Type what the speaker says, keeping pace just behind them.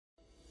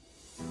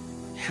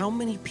How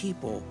many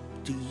people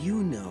do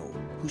you know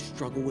who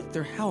struggle with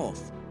their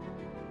health?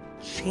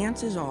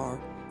 Chances are,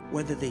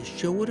 whether they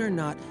show it or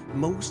not,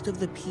 most of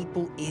the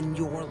people in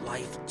your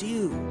life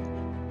do.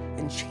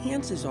 And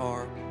chances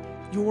are,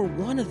 you're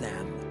one of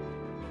them.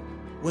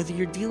 Whether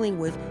you're dealing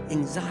with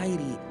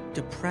anxiety,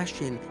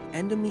 depression,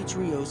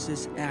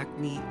 endometriosis,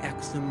 acne,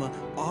 eczema,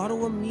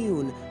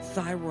 autoimmune,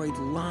 thyroid,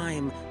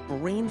 Lyme,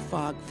 brain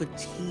fog,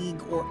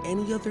 fatigue, or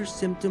any other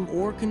symptom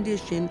or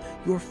condition,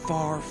 you're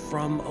far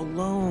from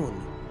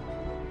alone.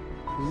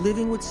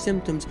 Living with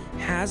symptoms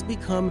has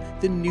become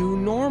the new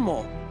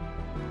normal.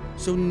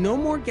 So no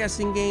more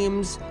guessing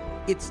games.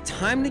 It's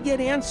time to get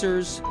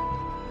answers.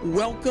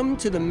 Welcome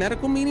to the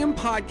Medical Medium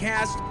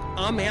Podcast.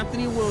 I'm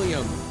Anthony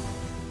William.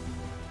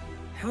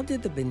 How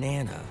did the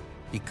banana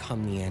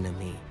become the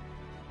enemy?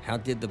 How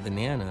did the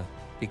banana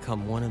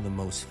become one of the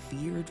most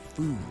feared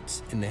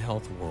foods in the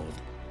health world?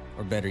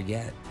 Or better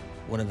yet,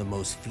 one of the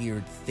most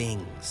feared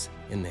things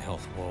in the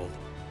health world.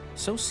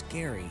 So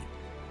scary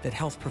that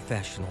health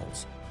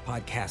professionals,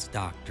 podcast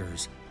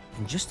doctors,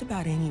 and just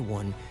about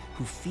anyone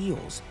who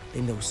feels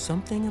they know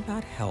something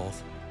about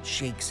health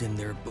shakes in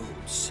their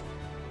boots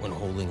when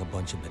holding a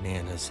bunch of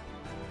bananas.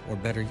 Or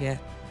better yet,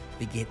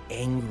 they get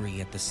angry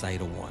at the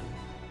sight of one.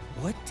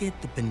 What did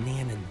the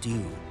banana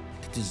do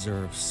to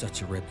deserve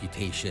such a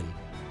reputation?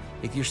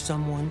 If you're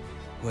someone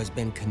who has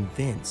been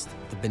convinced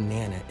the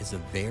banana is a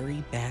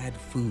very bad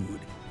food,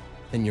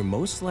 then you're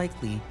most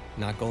likely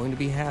not going to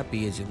be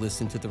happy as you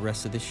listen to the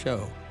rest of the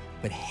show.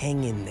 But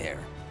hang in there.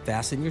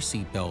 Fasten your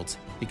seatbelts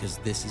because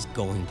this is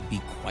going to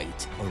be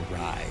quite a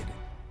ride.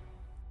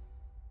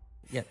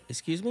 Yeah,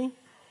 excuse me?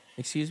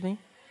 Excuse me?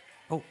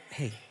 Oh,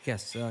 hey,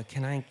 yes,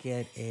 can I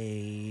get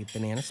a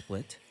banana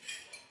split?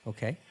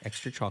 Okay,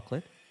 extra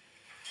chocolate.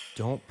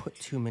 Don't put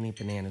too many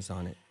bananas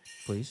on it,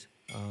 please.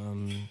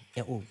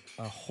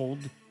 Hold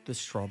the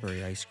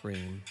strawberry ice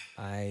cream.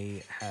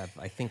 I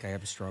think I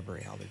have a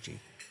strawberry allergy,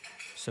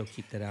 so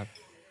keep that out.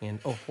 And,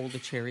 hold the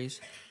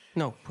cherries.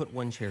 No, put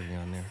one cherry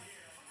on there.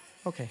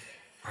 Okay,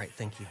 all right,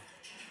 thank you.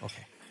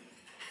 Okay.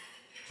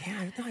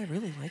 Yeah, I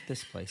really like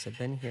this place. I've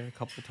been here a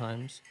couple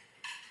times.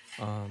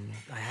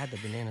 I had the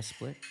banana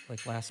split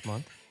like last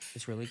month.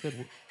 It's really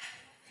good.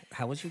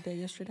 How was your day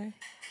yesterday?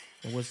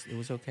 It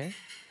was okay?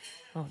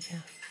 Oh, yeah,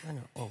 I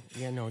know. Oh,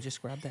 yeah, no, just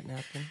grab that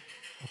napkin.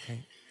 Okay.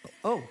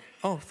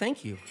 Oh,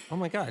 thank you. Oh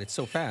my God, it's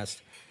so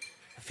fast.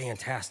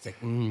 Fantastic.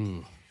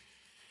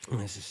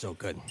 This is so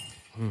good.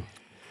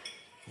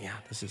 Yeah,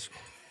 this is,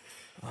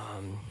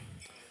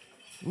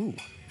 ooh.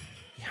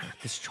 Yeah,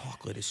 this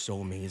chocolate is so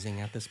amazing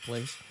at this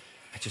place.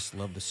 I just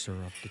love the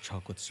syrup, the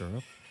chocolate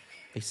syrup.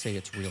 They say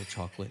it's real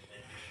chocolate.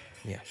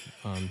 Yeah.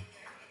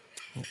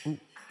 Ooh.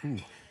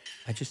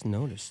 I just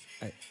noticed.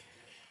 I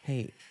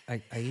ate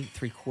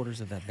 3/4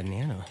 of that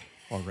banana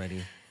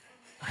already.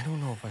 I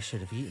don't know if I should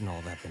have eaten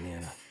all that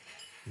banana.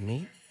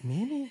 Maybe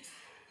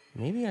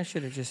I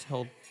should have just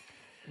held.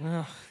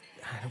 I'll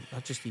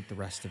just eat the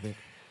rest of it.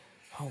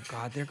 Oh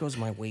God, there goes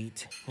my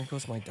weight. There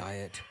goes my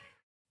diet.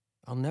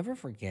 I'll never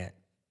forget.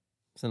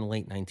 It's in the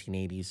late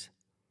 1980s.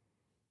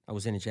 I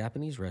was in a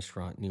Japanese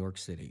restaurant in New York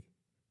City,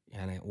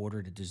 and I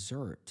ordered a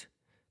dessert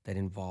that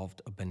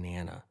involved a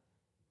banana.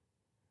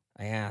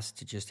 I asked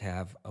to just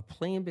have a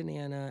plain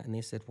banana, and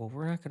they said, well,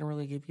 we're not going to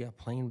really give you a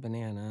plain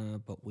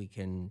banana, but we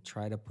can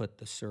try to put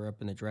the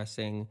syrup and the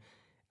dressing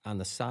on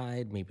the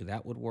side. Maybe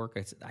that would work.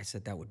 I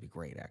said that would be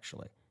great,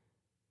 actually.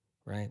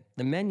 Right?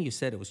 The menu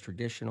said it was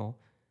traditional.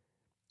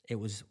 It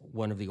was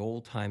one of the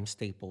old-time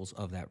staples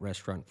of that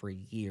restaurant for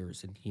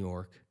years in New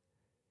York.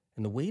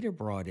 And the waiter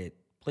brought it,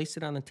 placed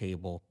it on the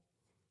table,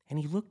 and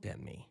he looked at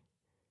me,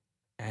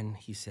 and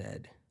he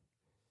said,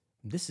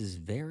 this is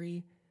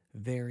very,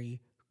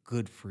 very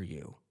good for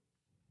you.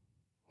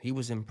 He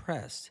was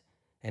impressed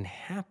and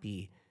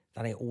happy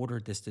that I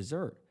ordered this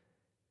dessert.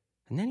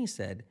 And then he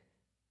said,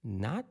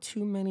 not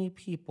too many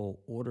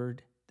people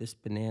ordered this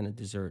banana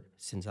dessert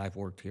since I've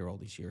worked here all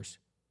these years.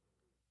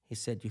 He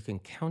said, you can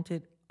count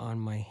it on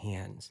my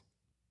hands.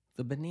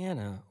 The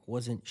banana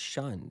wasn't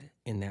shunned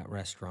in that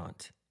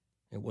restaurant.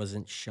 It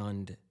wasn't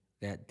shunned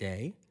that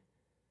day.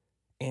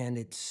 And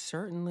it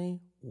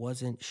certainly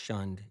wasn't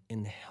shunned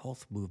in the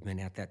health movement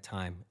at that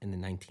time in the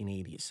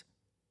 1980s.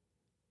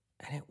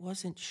 And it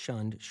wasn't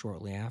shunned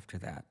shortly after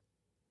that.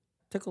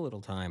 It took a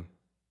little time,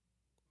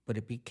 but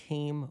it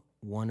became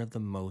one of the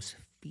most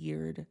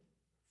feared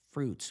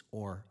fruits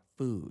or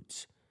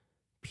foods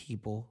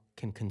people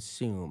can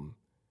consume,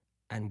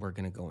 and we're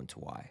going to go into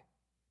why.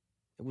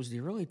 It was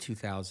the early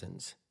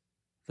 2000s.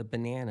 The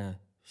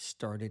banana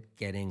started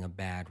getting a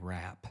bad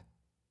rap.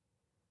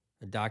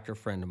 A doctor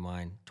friend of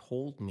mine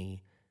told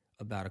me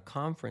about a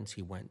conference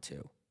he went to.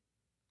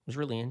 It was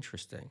really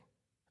interesting.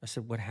 I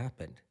said, what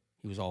happened?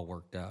 He was all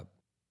worked up.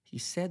 He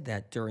said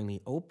that during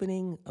the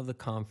opening of the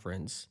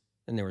conference,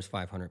 and there was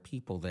 500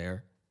 people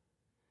there,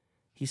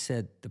 he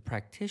said the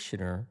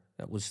practitioner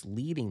that was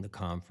leading the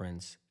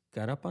conference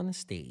got up on the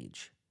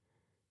stage,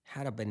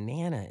 had a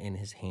banana in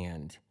his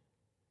hand,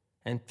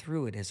 and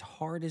threw it as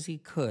hard as he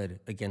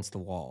could against the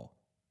wall.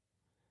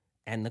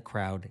 And the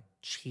crowd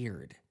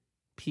cheered.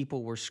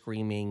 People were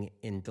screaming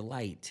in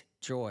delight,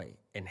 joy,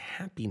 and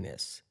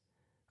happiness.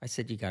 I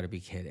said, "You got to be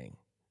kidding.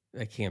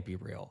 That can't be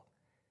real."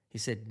 He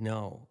said,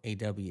 "No,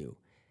 AW,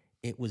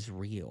 it was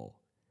real.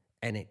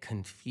 And it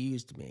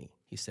confused me,"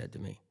 he said to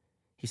me.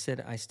 He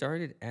said, "I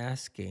started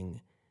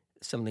asking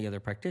some of the other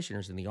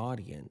practitioners in the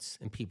audience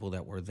and people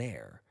that were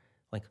there,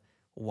 like,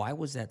 why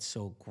was that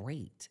so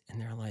great?"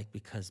 And they're like,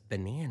 "Because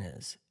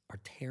bananas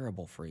are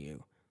terrible for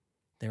you.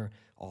 They're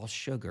all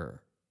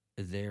sugar,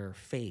 they're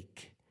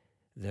fake,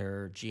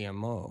 they're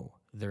GMO,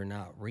 they're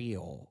not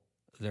real,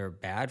 they're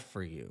bad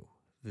for you,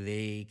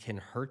 they can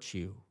hurt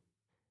you,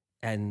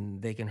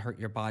 and they can hurt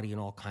your body in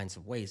all kinds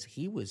of ways."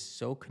 He was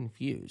so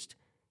confused.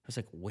 I was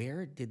like,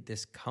 where did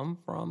this come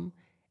from?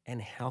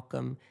 And how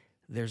come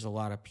there's a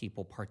lot of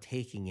people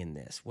partaking in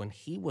this when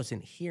he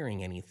wasn't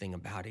hearing anything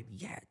about it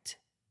yet?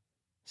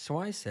 So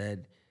I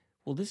said,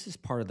 well, this is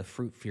part of the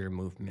fruit fear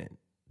movement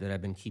that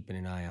I've been keeping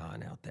an eye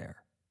on out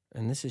there.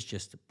 And this is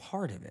just a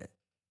part of it.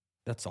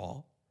 That's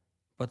all.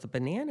 But the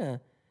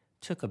banana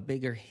took a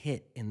bigger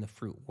hit in the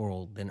fruit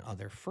world than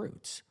other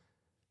fruits.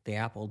 The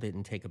apple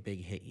didn't take a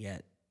big hit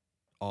yet,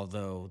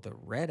 although the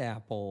red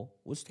apple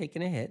was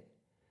taking a hit.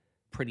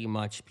 Pretty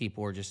much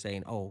people were just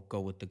saying, oh,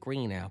 go with the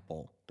green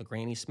apple, the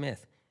Granny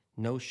Smith.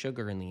 No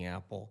sugar in the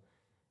apple,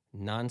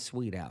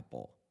 non-sweet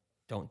apple.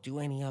 Don't do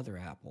any other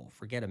apple.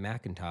 Forget a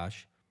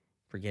Macintosh,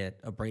 forget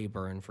a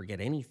Braeburn, forget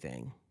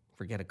anything.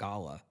 Forget a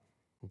Gala.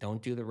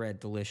 Don't do the red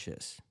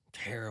delicious.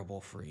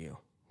 Terrible for you.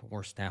 The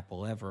worst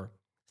apple ever.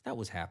 That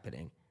was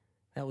happening.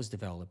 That was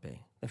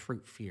developing, the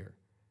fruit fear.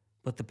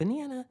 But the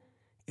banana,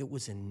 it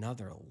was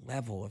another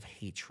level of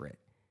hatred.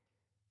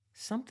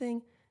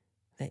 Something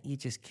that you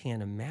just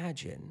can't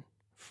imagine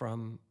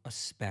from a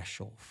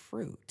special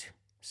fruit,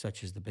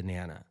 such as the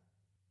banana.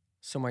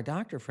 So my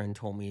doctor friend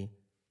told me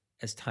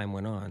as time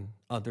went on,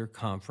 other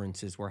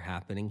conferences were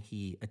happening.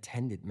 He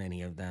attended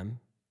many of them,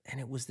 and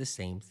it was the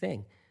same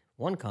thing.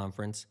 One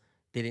conference,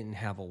 they didn't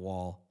have a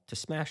wall to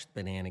smash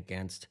the banana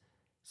against,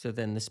 so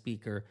then the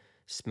speaker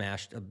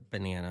smashed a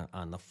banana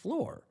on the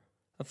floor.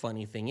 The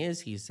funny thing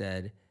is, he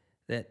said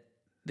that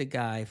the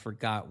guy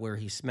forgot where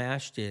he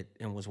smashed it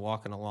and was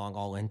walking along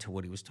all into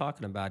what he was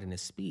talking about in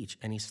his speech,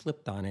 and he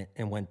slipped on it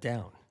and went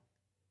down.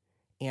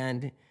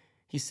 And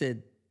he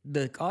said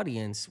the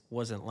audience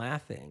wasn't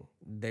laughing.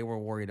 They were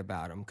worried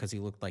about him because he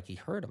looked like he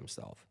hurt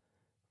himself.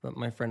 But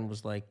my friend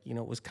was like,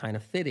 it was kind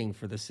of fitting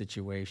for the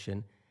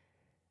situation.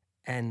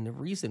 And the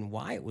reason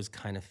why it was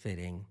kind of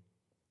fitting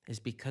is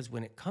because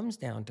when it comes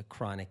down to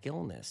chronic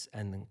illness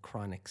and then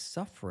chronic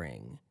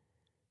suffering,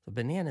 the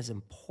banana is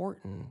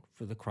important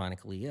for the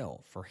chronically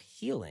ill, for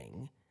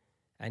healing.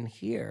 And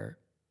here,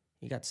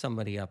 you got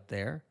somebody up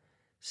there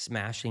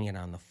smashing it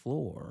on the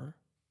floor,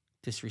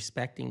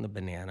 disrespecting the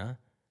banana,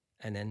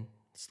 and then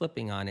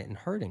slipping on it and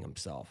hurting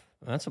himself.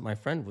 That's what my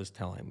friend was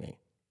telling me.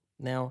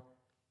 Now,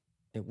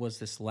 it was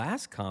this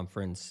last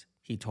conference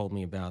he told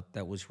me about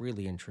that was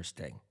really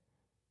interesting.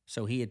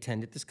 So he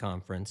attended this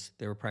conference.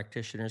 There were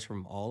practitioners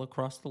from all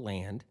across the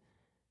land,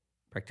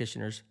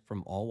 practitioners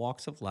from all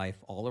walks of life,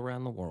 all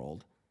around the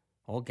world,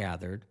 all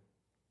gathered.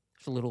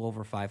 There's a little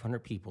over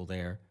 500 people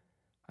there.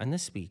 And the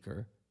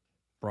speaker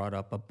brought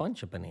up a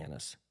bunch of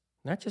bananas,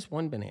 not just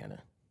one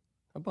banana,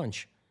 a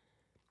bunch.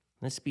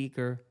 And the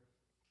speaker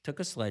took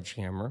a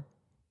sledgehammer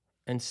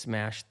and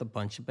smashed the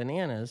bunch of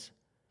bananas,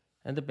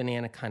 and the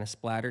banana kind of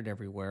splattered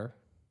everywhere,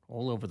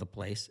 all over the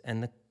place,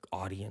 and the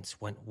audience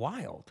went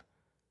wild.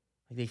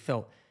 They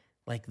felt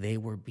like they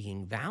were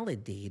being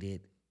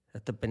validated,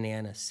 that the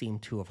banana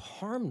seemed to have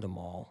harmed them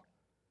all.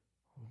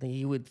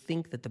 You would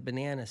think that the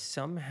banana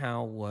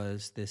somehow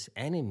was this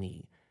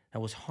enemy that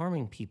was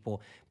harming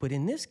people. But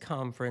in this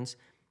conference,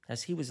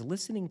 as he was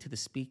listening to the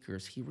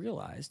speakers, he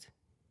realized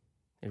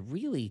it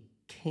really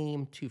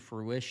came to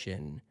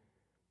fruition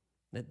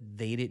that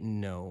they didn't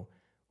know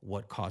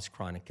what caused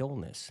chronic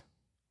illness.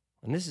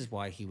 And this is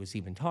why he was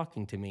even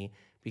talking to me,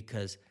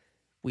 because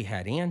we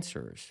had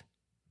answers.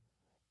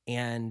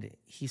 And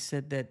he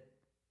said that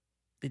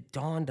it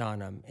dawned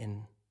on him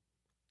in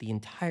the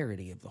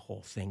entirety of the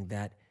whole thing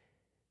that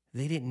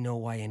they didn't know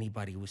why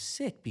anybody was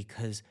sick,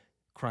 because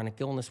chronic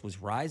illness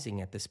was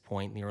rising at this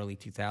point in the early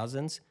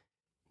 2000s.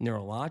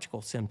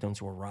 Neurological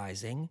symptoms were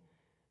rising.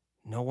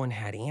 No one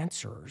had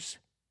answers.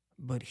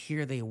 But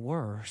here they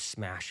were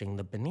smashing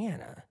the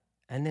banana.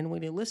 And then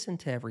when you listen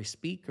to every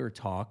speaker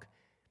talk,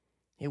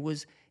 it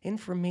was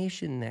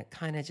information that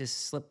kind of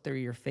just slipped through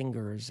your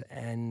fingers,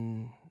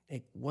 and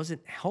it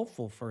wasn't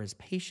helpful for his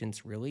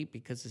patients, really,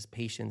 because his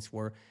patients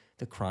were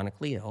the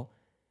chronically ill,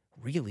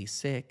 really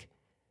sick,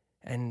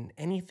 and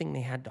anything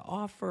they had to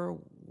offer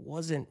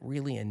wasn't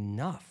really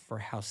enough for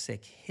how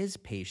sick his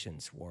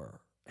patients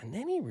were. And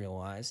then he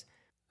realized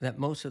that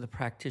most of the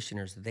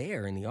practitioners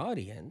there in the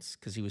audience,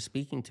 because he was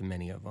speaking to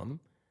many of them,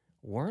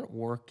 weren't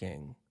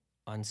working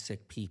on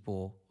sick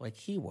people like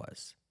he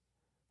was.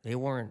 They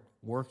weren't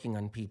working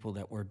on people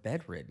that were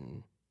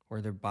bedridden,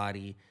 where their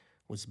body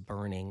was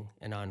burning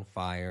and on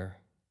fire.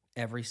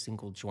 Every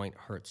single joint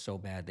hurt so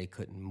bad they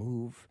couldn't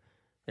move.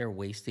 They're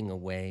wasting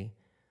away.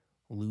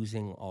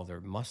 losing all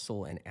their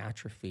muscle and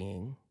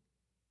atrophying.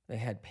 They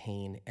had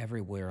pain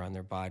everywhere on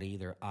their body.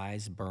 Their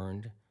eyes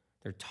burned,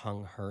 their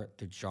tongue hurt,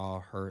 their jaw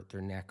hurt,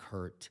 their neck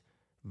hurt,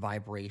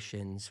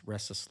 vibrations,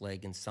 restless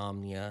leg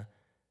insomnia.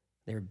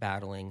 They were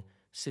battling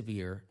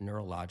severe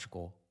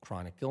neurological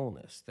chronic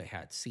illness. They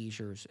had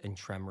seizures and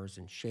tremors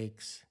and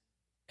shakes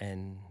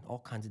and all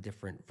kinds of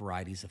different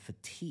varieties of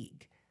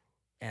fatigue.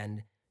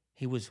 And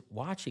he was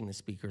watching the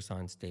speakers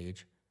on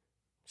stage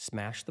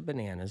smash the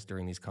bananas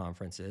during these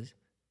conferences,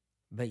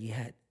 but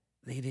yet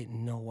they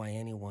didn't know why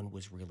anyone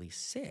was really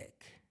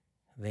sick.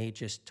 They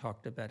just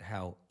talked about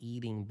how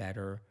eating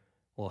better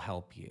will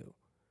help you.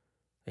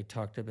 They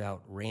talked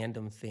about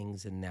random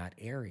things in that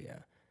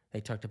area.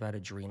 They talked about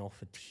adrenal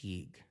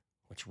fatigue,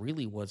 which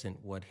really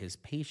wasn't what his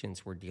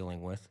patients were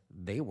dealing with.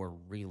 They were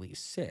really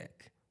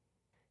sick.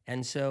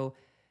 And so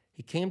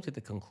he came to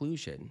the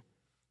conclusion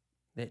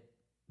that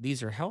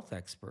these are health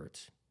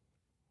experts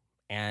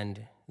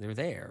and they're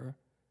there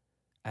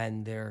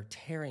and they're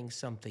tearing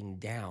something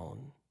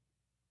down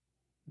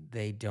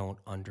they don't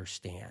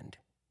understand.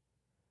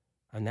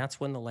 And that's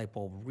when the light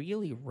bulb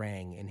really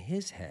rang in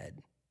his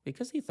head,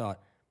 because he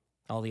thought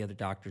all the other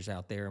doctors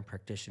out there and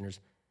practitioners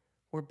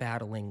were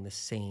battling the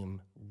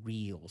same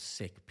real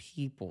sick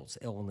people's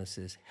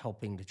illnesses,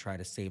 helping to try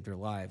to save their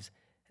lives.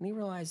 And he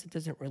realized it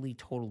doesn't really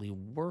totally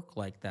work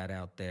like that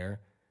out there.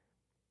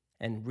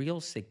 And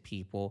real sick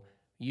people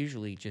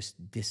usually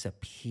just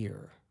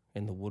disappear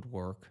in the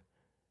woodwork.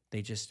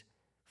 They just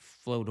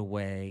float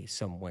away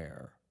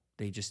somewhere.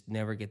 They just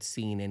never get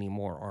seen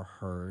anymore or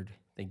heard.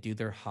 They do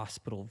their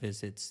hospital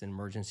visits and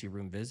emergency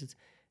room visits.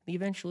 They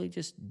eventually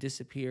just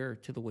disappear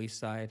to the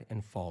wayside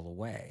and fall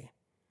away.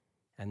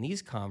 And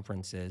these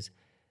conferences,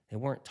 they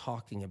weren't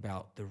talking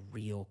about the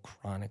real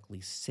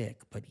chronically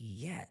sick, but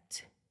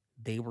yet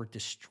they were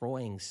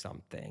destroying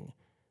something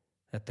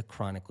that the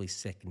chronically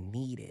sick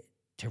needed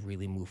to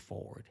really move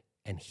forward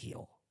and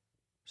heal.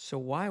 So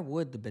why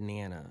would the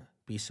banana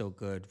be so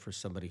good for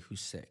somebody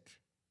who's sick?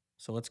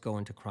 So let's go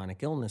into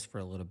chronic illness for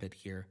a little bit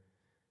here.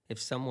 If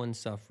someone's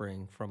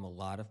suffering from a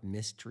lot of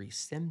mystery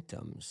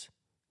symptoms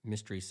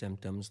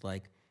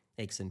like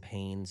aches and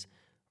pains,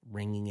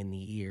 ringing in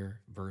the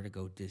ear,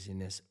 vertigo,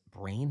 dizziness,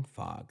 brain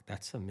fog,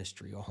 that's a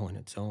mystery all on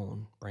its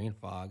own. Brain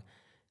fog,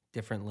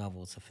 different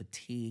levels of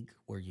fatigue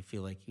where you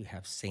feel like you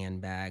have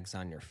sandbags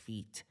on your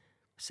feet,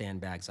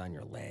 sandbags on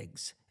your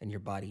legs, and your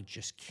body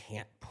just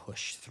can't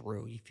push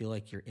through. You feel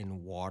like you're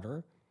in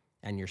water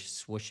and you're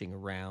swooshing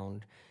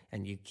around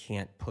and you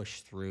can't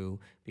push through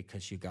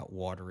because you got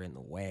water in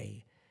the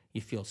way.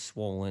 You feel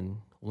swollen,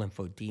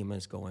 lymphedema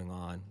is going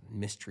on,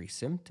 mystery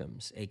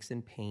symptoms, aches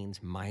and pains,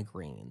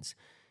 migraines,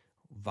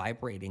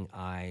 vibrating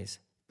eyes,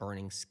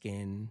 burning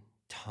skin,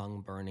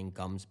 tongue burning,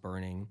 gums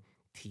burning,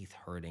 teeth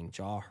hurting,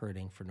 jaw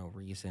hurting for no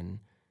reason.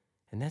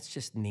 And that's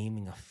just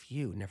naming a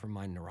few, never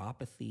mind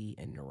neuropathy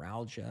and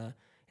neuralgia,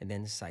 and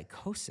then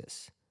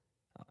psychosis,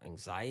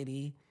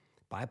 anxiety,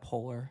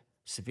 bipolar,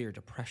 severe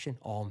depression,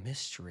 all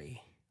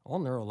mystery, all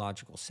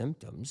neurological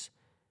symptoms.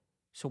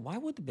 So why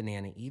would the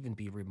banana even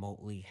be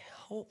remotely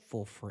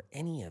helpful for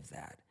any of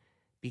that?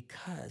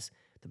 Because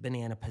the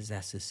banana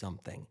possesses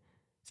something.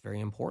 It's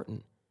very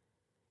important.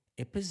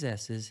 It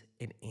possesses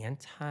an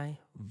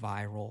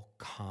antiviral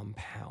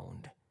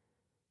compound.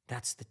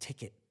 That's the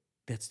ticket.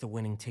 That's the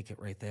winning ticket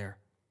right there.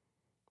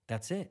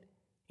 That's it.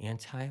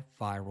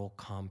 Antiviral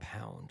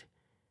compound.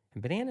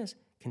 And bananas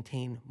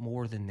contain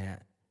more than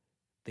that.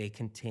 They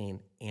contain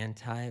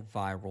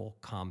antiviral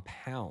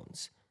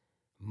compounds,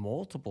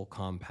 multiple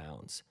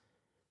compounds.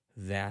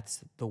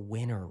 That's the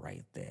winner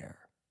right there.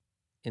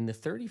 In the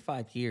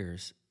 35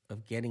 years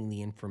of getting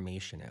the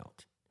information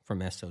out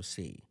from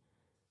SOC,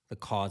 the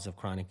cause of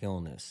chronic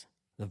illness,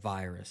 the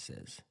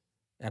viruses,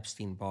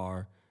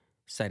 Epstein-Barr,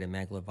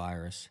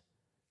 cytomegalovirus,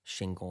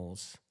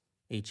 shingles,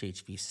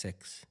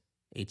 HHV6,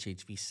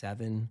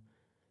 HHV7,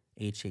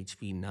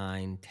 HHV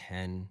 9,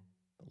 10,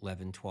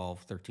 11, 12,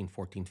 13,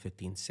 14,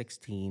 15,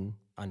 16,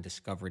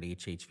 undiscovered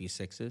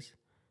HHV6s,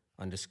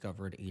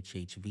 undiscovered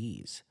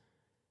HHVs.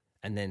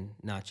 And then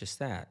not just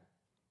that,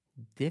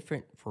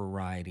 different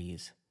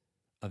varieties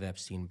of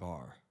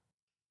Epstein-Barr.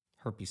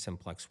 Herpes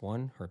simplex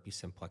 1, herpes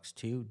simplex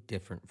 2,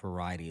 different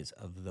varieties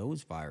of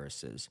those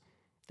viruses,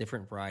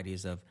 different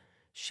varieties of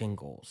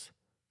shingles,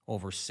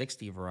 over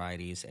 60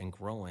 varieties and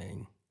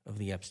growing of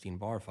the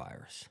Epstein-Barr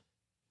virus.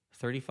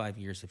 35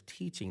 years of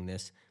teaching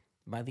this,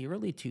 by the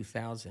early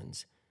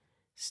 2000s,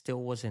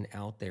 still wasn't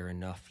out there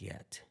enough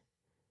yet.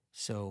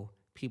 So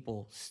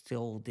people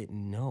still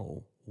didn't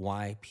know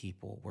why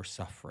people were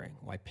suffering,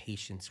 why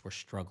patients were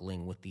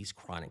struggling with these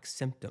chronic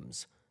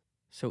symptoms.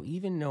 So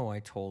even though I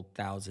told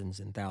thousands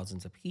and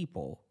thousands of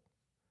people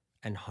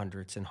and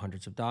hundreds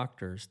of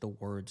doctors, the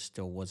word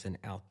still wasn't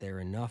out there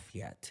enough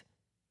yet.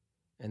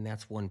 And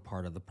that's one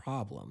part of the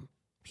problem.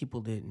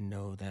 People didn't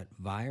know that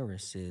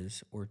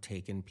viruses were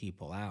taking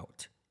people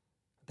out.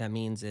 What that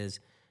means is,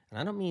 and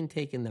I don't mean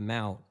taking them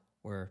out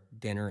where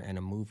dinner and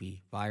a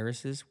movie,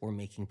 viruses were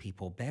making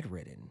people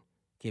bedridden,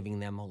 giving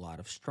them a lot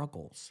of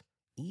struggles,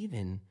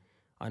 even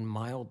on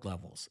mild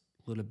levels,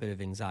 a little bit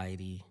of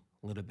anxiety,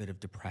 a little bit of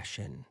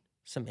depression,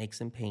 some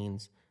aches and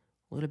pains,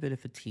 a little bit of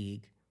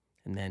fatigue,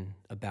 and then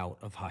a bout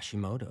of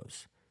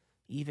Hashimoto's.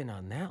 Even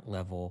on that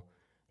level,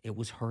 it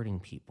was hurting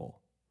people.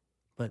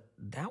 But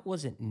that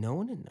wasn't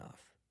known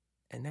enough.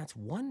 And that's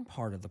one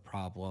part of the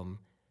problem.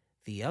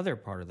 The other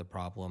part of the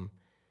problem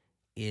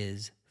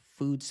is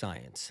food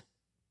science.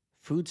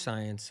 Food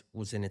science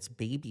was in its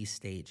baby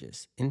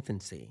stages,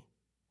 infancy,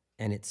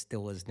 and it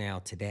still is now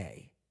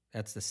today.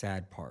 That's the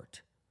sad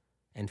part.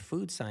 And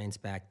food science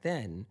back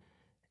then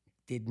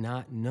did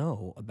not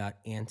know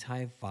about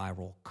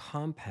antiviral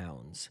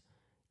compounds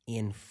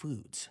in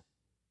foods.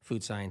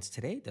 Food science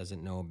today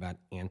doesn't know about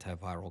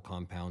antiviral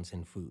compounds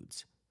in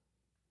foods.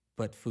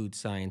 But food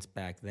science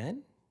back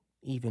then,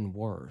 even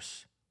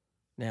worse.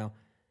 Now,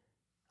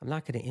 I'm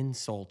not going to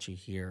insult you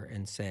here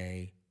and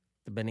say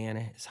the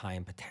banana is high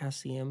in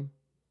potassium,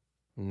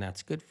 and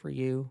that's good for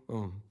you.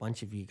 A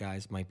bunch of you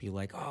guys might be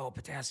like, oh,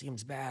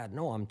 potassium's bad.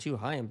 No, I'm too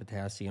high in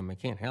potassium. I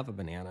can't have a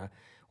banana.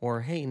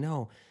 Or, hey,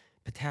 no,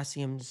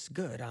 potassium's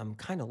good. I'm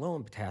kind of low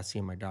in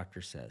potassium, my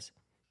doctor says.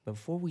 But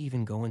before we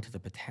even go into the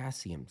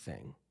potassium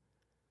thing,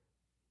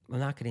 I'm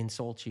not going to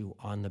insult you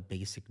on the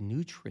basic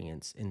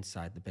nutrients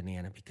inside the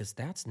banana because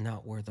that's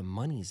not where the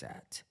money's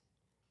at.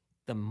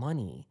 The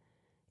money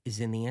is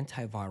in the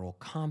antiviral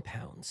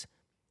compounds,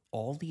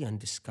 all the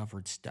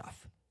undiscovered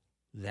stuff.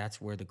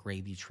 That's where the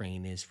gravy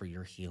train is for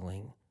your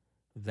healing.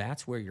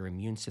 That's where your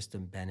immune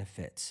system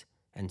benefits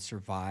and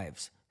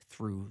survives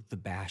through the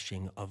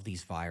bashing of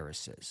these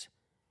viruses.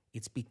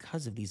 It's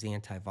because of these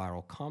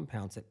antiviral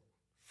compounds that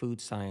food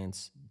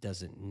science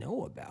doesn't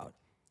know about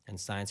and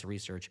science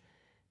research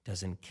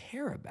doesn't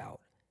care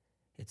about.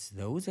 It's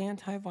those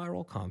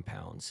antiviral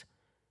compounds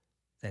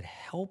that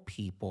help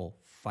people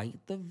fight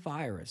the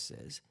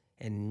viruses,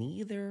 and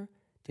neither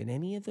did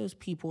any of those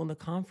people in the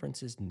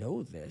conferences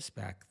know this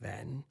back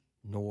then,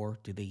 nor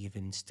do they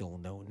even still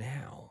know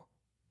now.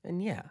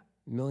 And yeah,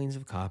 millions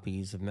of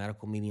copies of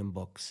medical medium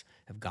books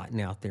have gotten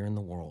out there in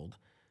the world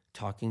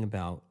talking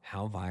about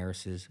how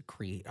viruses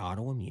create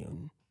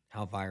autoimmune,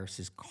 how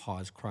viruses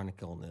cause chronic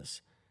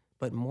illness,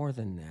 but more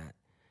than that,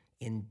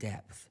 in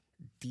depth,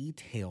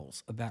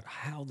 details about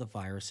how the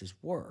viruses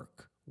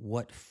work,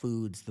 what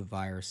foods the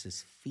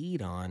viruses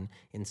feed on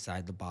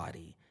inside the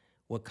body,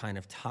 what kind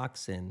of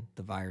toxin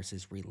the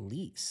viruses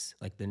release,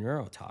 like the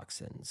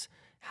neurotoxins.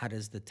 How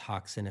does the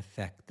toxin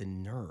affect the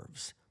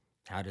nerves?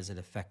 How does it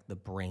affect the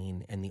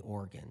brain and the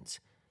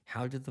organs?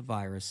 How do the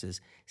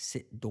viruses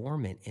sit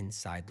dormant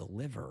inside the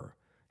liver?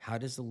 How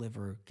does the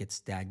liver get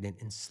stagnant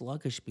and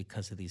sluggish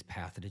because of these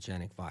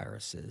pathogenic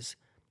viruses?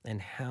 And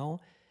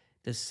how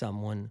does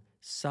someone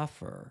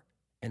suffer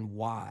and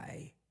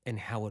why and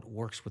how it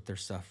works with their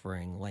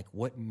suffering? Like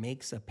what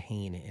makes a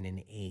pain and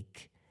an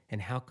ache?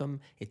 And how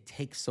come it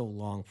takes so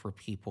long for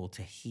people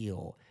to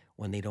heal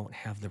when they don't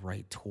have the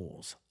right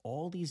tools?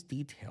 All these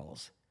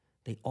details,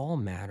 they all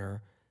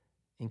matter,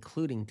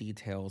 including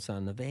details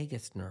on the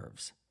vagus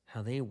nerves,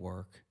 how they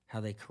work,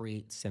 how they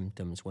create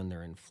symptoms when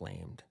they're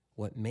inflamed,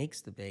 what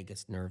makes the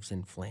vagus nerves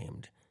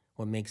inflamed,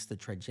 what makes the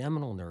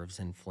trigeminal nerves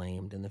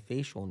inflamed and the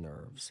facial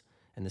nerves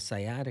and the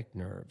sciatic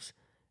nerves,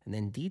 and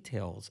then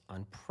details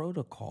on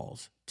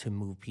protocols to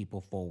move people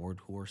forward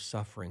who are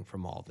suffering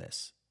from all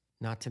this.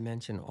 Not to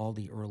mention all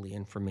the early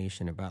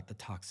information about the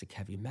toxic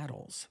heavy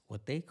metals,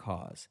 what they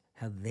cause,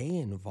 how they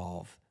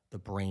involve the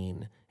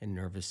brain and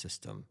nervous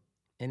system.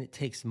 And it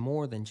takes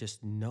more than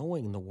just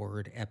knowing the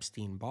word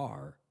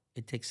Epstein-Barr.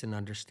 It takes an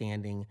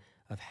understanding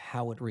of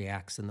how it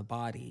reacts in the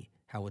body,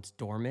 how it's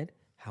dormant,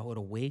 how it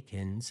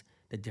awakens,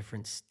 the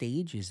different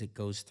stages it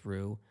goes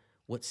through,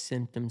 what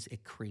symptoms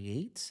it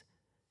creates,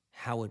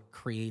 how it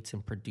creates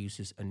and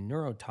produces a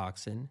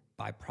neurotoxin,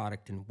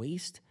 byproduct and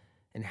waste,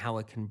 and how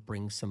it can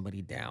bring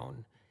somebody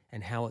down,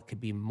 and how it could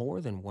be more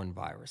than one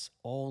virus.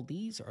 All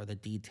these are the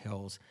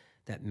details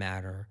that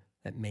matter,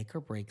 that make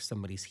or break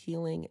somebody's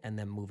healing and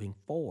then moving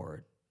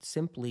forward.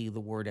 Simply the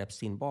word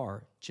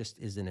Epstein-Barr just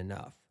isn't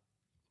enough.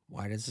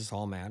 Why does this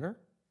all matter?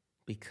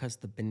 Because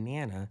the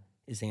banana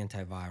is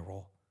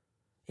antiviral.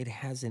 It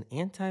has an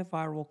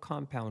antiviral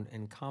compound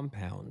and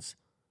compounds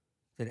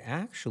that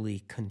actually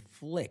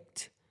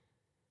conflict,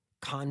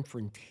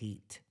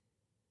 confrontate,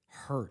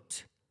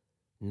 hurt,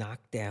 knock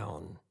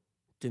down,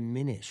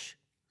 diminish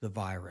the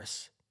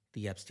virus,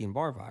 the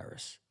Epstein-Barr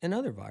virus, and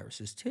other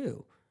viruses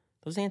too.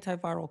 Those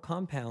antiviral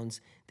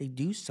compounds, they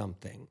do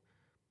something.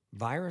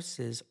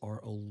 Viruses are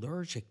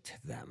allergic to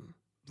them.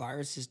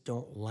 Viruses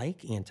don't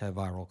like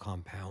antiviral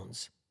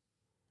compounds.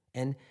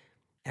 And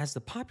as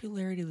the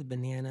popularity of the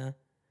banana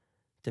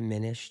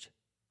diminished,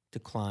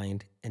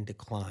 declined,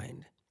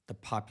 the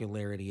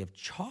popularity of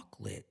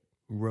chocolate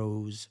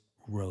rose,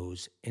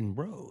 and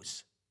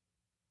rose.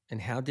 And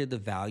how did the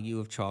value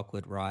of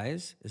chocolate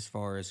rise as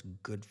far as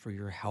good for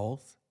your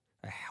health,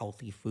 a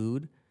healthy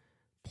food,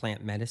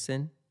 plant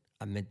medicine,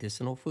 a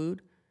medicinal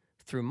food?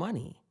 Through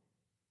money.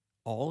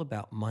 All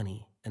about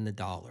money and the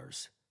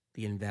dollars,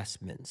 the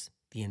investments,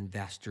 the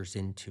investors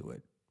into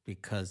it,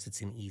 because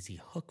it's an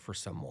easy hook for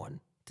someone.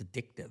 It's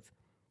addictive.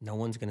 No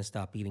one's going to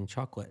stop eating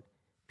chocolate.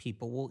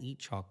 People will eat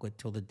chocolate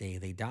till the day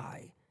they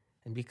die.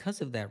 And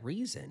because of that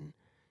reason,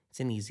 it's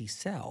an easy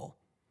sell.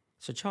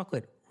 So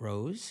chocolate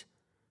rose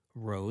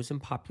in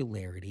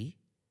popularity,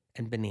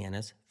 and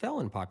bananas fell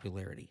in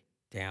popularity.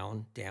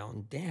 Down,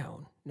 down,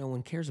 down. No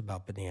one cares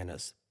about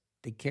bananas.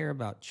 They care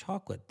about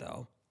chocolate,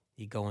 though.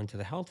 You go into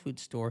the health food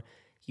store,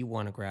 you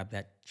want to grab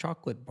that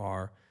chocolate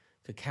bar,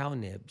 cacao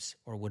nibs,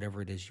 or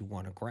whatever it is you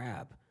want to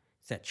grab.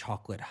 It's that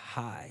chocolate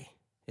high.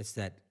 It's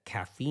that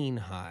caffeine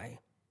high.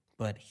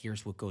 But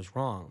here's what goes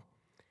wrong.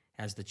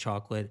 As the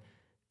chocolate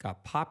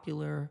got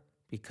popular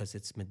because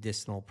its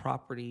medicinal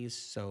properties,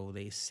 so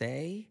they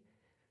say,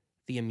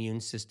 the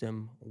immune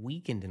system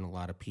weakened in a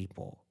lot of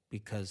people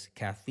because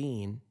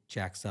caffeine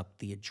jacks up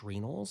the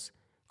adrenals,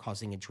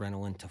 causing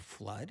adrenaline to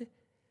flood.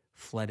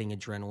 Flooding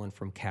adrenaline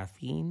from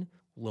caffeine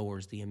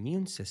lowers the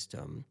immune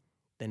system.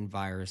 Then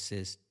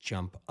viruses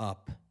jump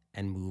up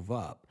and move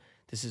up.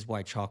 This is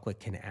why chocolate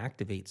can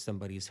activate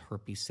somebody's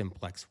herpes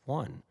simplex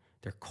 1.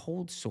 They're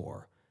cold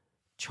sore.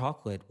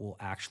 Chocolate will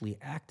actually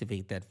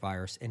activate that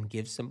virus and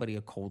give somebody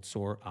a cold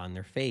sore on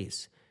their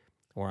face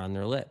or on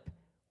their lip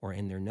or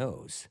in their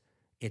nose.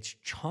 It's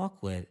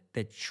chocolate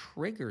that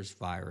triggers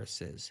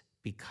viruses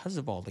because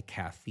of all the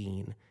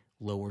caffeine,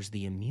 lowers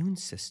the immune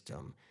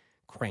system,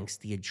 cranks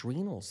the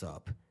adrenals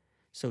up.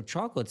 So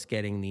chocolate's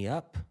getting the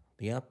up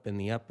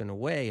and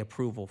away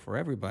approval for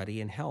everybody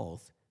in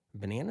health.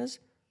 Bananas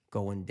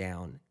going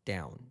down,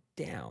 down,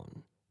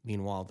 down.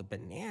 Meanwhile, the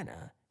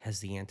banana has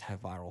the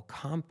antiviral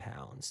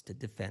compounds to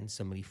defend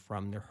somebody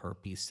from their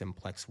herpes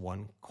simplex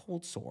 1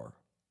 cold sore.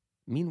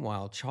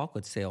 Meanwhile,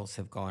 chocolate sales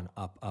have gone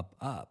up, up,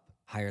 up,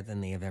 higher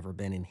than they have ever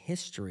been in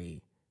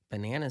history.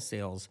 Banana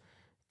sales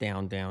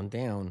down, down,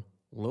 down,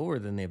 lower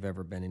than they've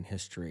ever been in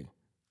history.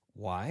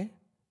 Why?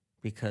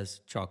 Because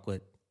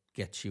chocolate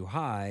gets you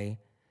high,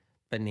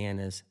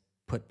 bananas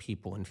put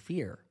people in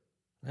fear.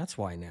 That's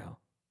why now.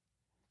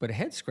 But a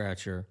head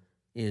scratcher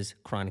is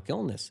chronic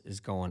illness is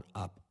going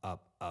up,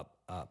 up, up,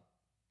 up.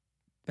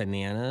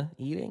 Banana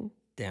eating,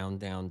 down,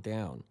 down,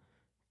 down.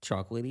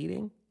 Chocolate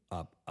eating,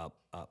 up, up,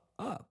 up,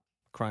 up.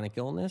 Chronic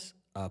illness,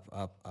 up,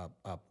 up, up,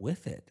 up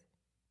with it.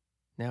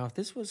 Now, if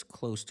this was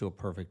close to a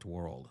perfect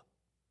world,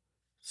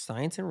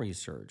 science and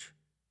research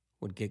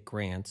would get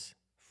grants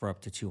for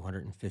up to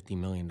 $250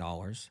 million,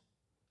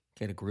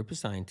 get a group of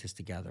scientists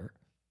together,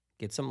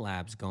 get some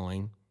labs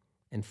going,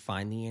 and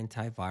find the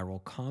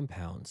antiviral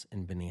compounds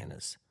in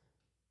bananas.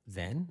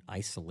 Then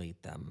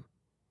isolate them.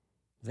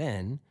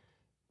 Then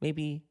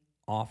maybe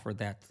offer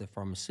that to the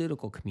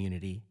pharmaceutical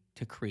community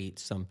to create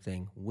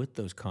something with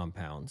those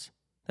compounds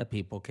that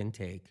people can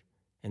take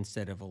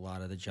instead of a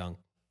lot of the junk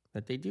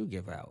that they do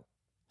give out.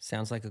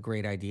 Sounds like a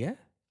great idea,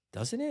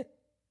 doesn't it?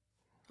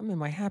 I'm in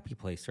my happy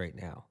place right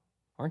now.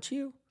 Aren't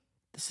you?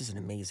 This is an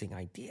amazing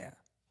idea.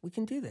 We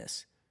can do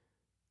this.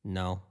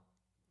 No,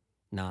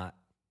 not.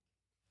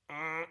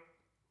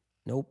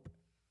 Nope.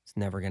 It's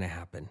never going to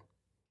happen.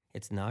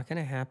 It's not going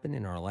to happen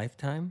in our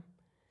lifetime.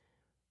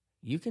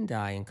 You can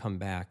die and come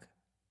back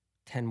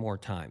 10 more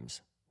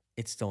times.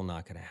 It's still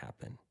not going to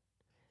happen.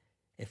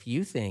 If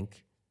you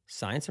think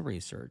science and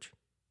research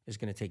is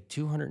going to take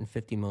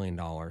 $250 million,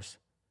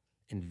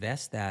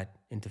 invest that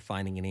into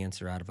finding an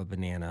answer out of a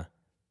banana.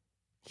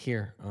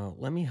 Here,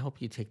 let me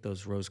help you take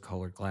those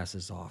rose-colored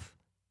glasses off.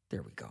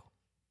 There we go.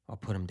 I'll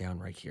put them down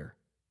right here.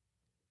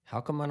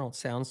 How come I don't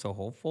sound so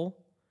hopeful?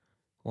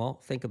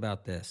 Well, think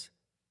about this.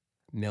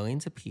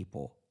 Millions of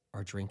people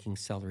are drinking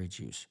celery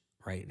juice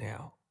right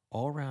now,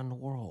 all around the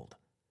world.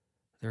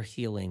 They're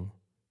healing.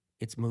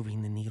 It's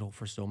moving the needle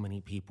for so many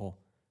people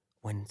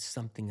when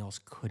something else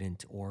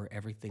couldn't or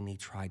everything they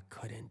tried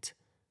couldn't.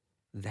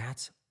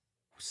 That's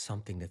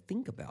something to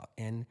think about.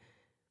 And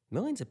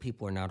millions of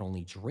people are not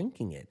only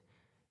drinking it,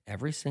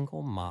 every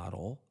single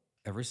model,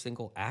 every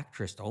single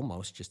actress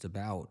almost just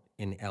about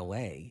in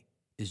LA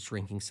is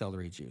drinking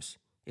celery juice.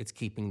 It's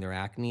keeping their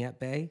acne at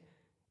bay.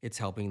 It's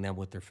helping them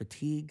with their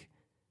fatigue.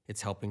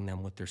 It's helping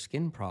them with their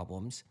skin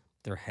problems,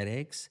 their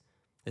headaches.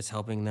 It's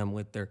helping them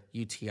with their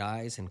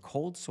UTIs and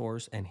cold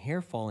sores and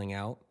hair falling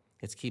out.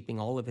 It's keeping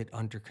all of it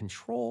under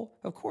control,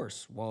 of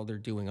course, while they're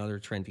doing other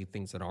trendy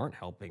things that aren't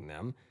helping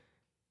them.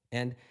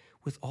 And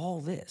with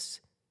all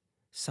this,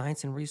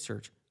 science and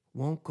research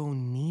won't go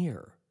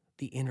near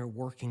the inner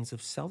workings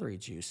of celery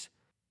juice.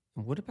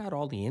 And what about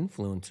all the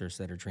influencers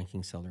that are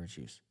drinking celery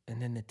juice?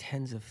 And then the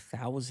tens of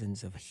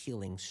thousands of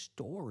healing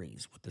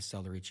stories with the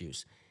celery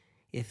juice.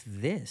 If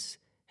this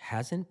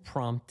hasn't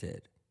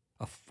prompted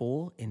a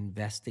full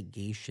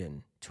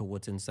investigation to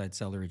what's inside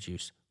celery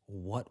juice,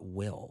 what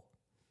will?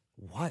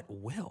 What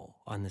will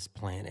on this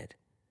planet?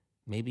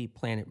 Maybe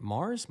planet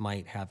Mars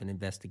might have an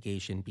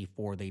investigation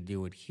before they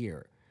do it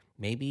here.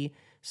 Maybe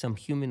some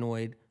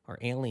humanoid or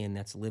alien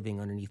that's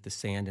living underneath the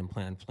sand and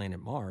planet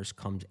Mars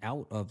comes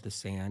out of the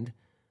sand,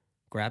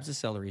 grabs a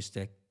celery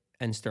stick,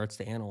 and starts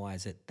to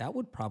analyze it. That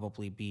would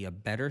probably be a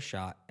better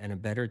shot and a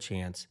better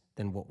chance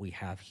than what we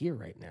have here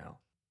right now.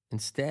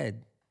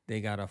 Instead,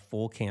 they got a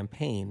full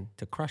campaign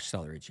to crush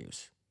celery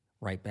juice,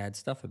 write bad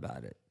stuff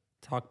about it,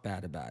 talk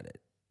bad about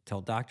it,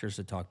 tell doctors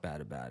to talk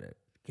bad about it,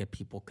 get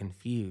people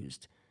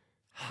confused,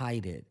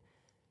 hide it,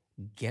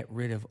 get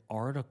rid of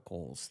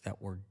articles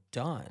that were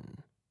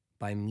done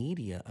by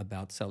media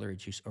about celery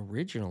juice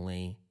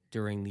originally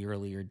during the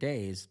earlier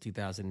days,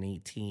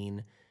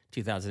 2018,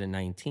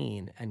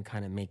 2019, and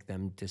kind of make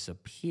them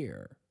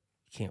disappear.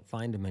 You can't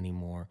find them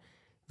anymore.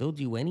 They'll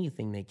do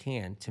anything they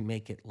can to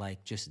make it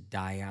like just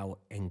die out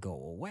and go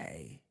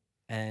away,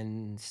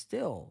 and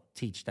still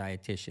teach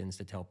dietitians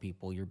to tell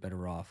people you're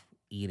better off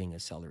eating a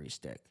celery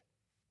stick.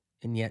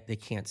 And yet they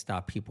can't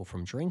stop people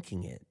from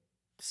drinking it.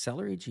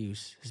 Celery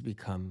juice has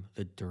become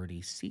the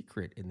dirty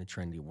secret in the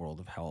trendy world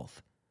of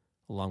health,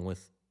 along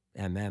with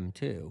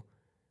too.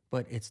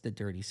 But it's the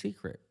dirty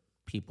secret.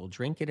 People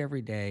drink it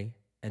every day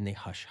and they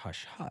hush,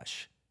 hush,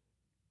 hush.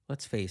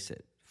 Let's face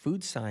it,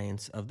 food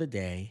science of the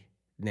day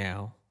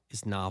now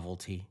is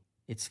novelty.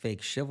 It's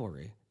fake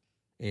chivalry.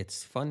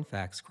 It's fun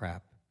facts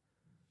crap.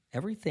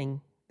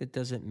 Everything that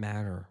doesn't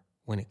matter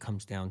when it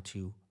comes down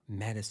to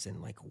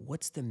medicine, like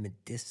what's the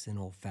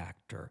medicinal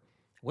factor?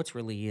 What's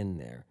really in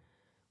there?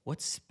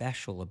 What's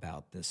special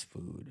about this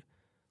food?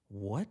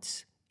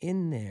 What's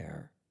in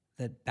there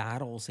that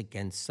battles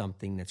against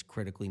something that's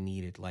critically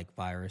needed, like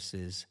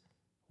viruses?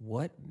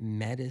 What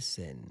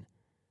medicine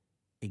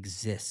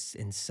exists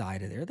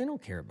inside of there? They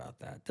don't care about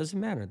that. Doesn't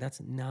matter.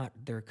 That's not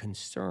their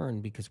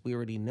concern, because we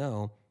already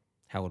know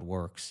how it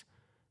works.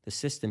 The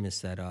system is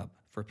set up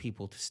for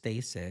people to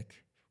stay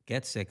sick,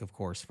 get sick, of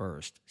course,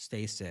 first,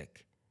 stay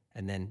sick,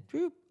 and then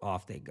whoop,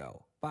 off they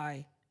go.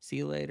 Bye. See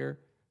you later.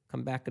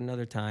 Come back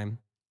another time.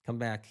 Come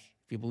back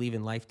if you believe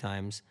in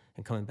lifetimes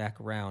and coming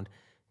back around.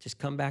 Just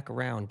come back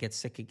around, get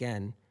sick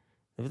again.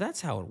 If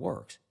that's how it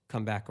works.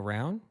 Come back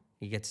around,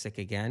 you get sick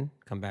again.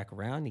 Come back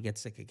around, you get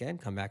sick again.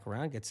 Come back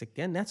around, get sick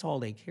again. That's all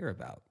they care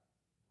about.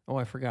 Oh,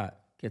 I forgot.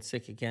 Get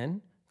sick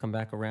again, come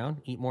back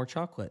around, eat more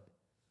chocolate.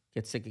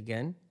 Get sick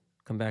again,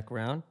 come back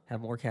around, have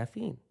more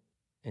caffeine,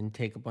 and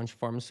take a bunch of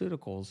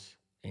pharmaceuticals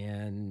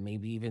and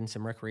maybe even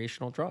some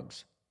recreational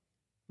drugs.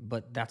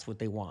 But that's what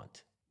they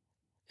want.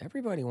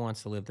 Everybody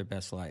wants to live their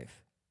best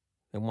life.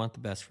 They want the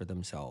best for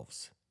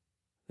themselves.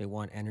 They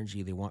want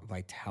energy. They want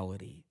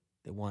vitality.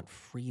 They want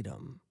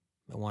freedom.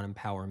 They want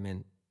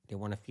empowerment. They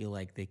want to feel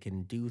like they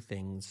can do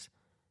things.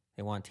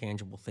 They want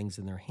tangible things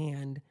in their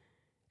hand.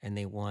 And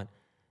they want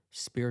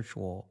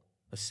spiritual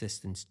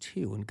assistance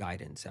too and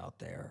guidance out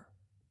there.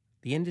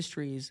 The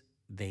industries,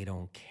 they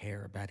don't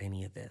care about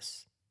any of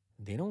this.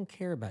 They don't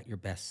care about your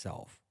best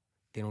self.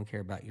 They don't care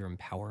about your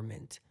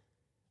empowerment.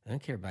 They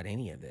don't care about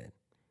any of it.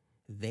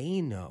 They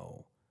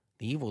know,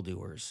 the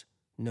evildoers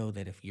know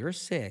that if you're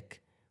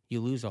sick, you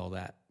lose all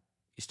that.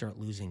 You start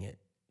losing it,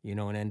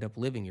 and end up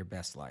living your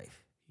best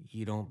life.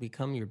 You don't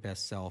become your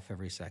best self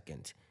every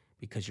second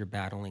because you're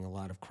battling a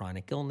lot of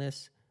chronic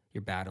illness.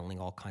 You're battling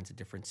all kinds of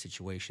different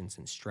situations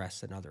and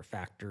stress and other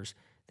factors.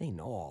 They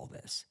know all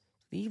this.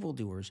 The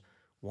evildoers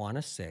want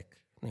us sick,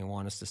 and they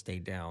want us to stay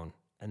down,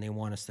 and they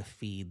want us to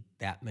feed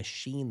that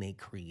machine they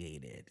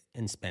created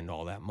and spend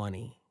all that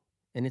money.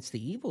 And it's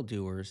the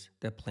evildoers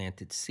that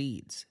planted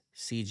seeds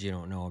you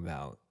don't know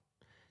about.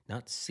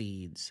 Not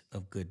seeds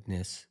of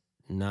goodness,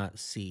 not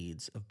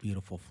seeds of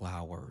beautiful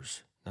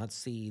flowers, not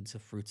seeds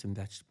of fruits and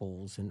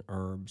vegetables and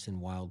herbs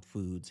and wild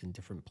foods and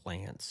different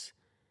plants.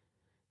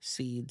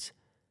 Seeds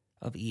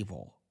of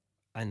evil.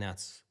 And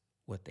that's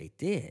what they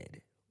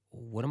did.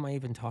 What am I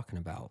even talking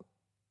about?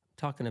 I'm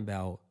talking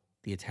about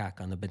the attack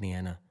on the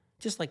banana,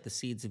 just like the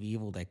seeds of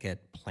evil that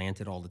get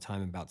planted all the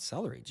time about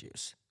celery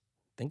juice.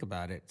 Think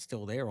about it, it's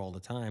still there all the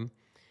time.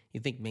 You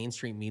think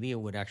mainstream media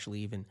would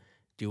actually even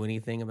do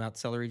anything about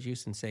celery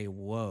juice and say,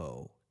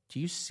 whoa, do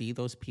you see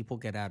those people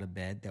get out of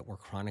bed that were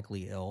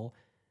chronically ill?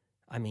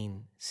 I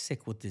mean,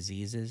 sick with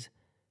diseases,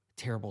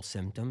 terrible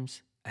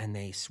symptoms, and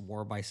they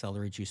swore by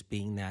celery juice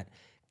being that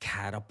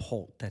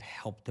catapult that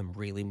helped them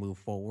really move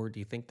forward. Do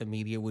you think the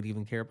media would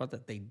even care about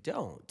that? They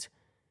don't.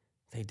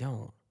 They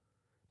don't.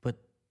 But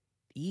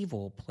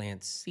evil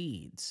plants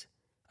seeds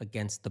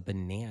against the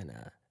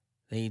banana.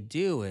 They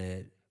do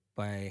it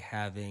by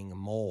having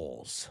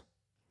moles,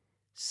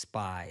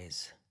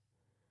 spies,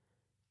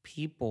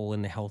 people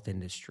in the health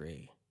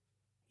industry.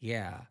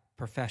 Yeah,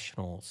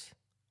 professionals,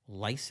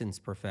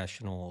 licensed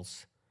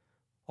professionals,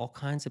 all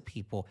kinds of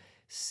people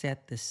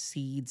set the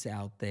seeds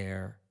out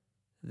there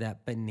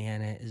that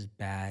banana is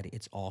bad.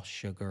 It's all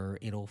sugar.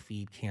 It'll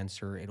feed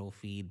cancer. It'll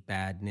feed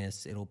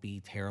badness. It'll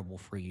be terrible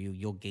for you.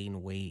 You'll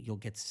gain weight. You'll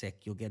get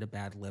sick. You'll get a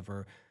bad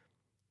liver.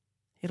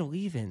 It'll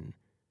even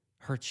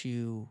hurt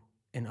you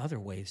in other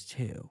ways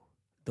too.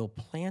 They'll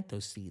plant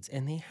those seeds,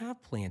 and they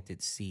have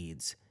planted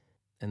seeds.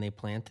 And they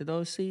planted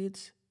those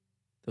seeds,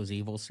 those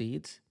evil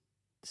seeds,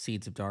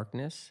 seeds of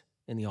darkness,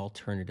 in the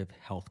alternative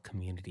health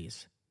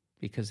communities,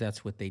 because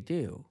that's what they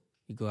do.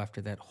 You go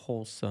after that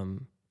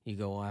wholesome, you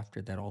go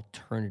after that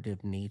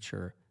alternative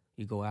nature,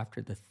 you go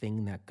after the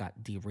thing that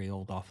got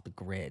derailed off the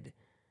grid.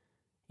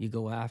 You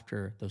go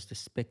after those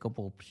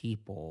despicable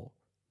people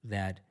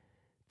that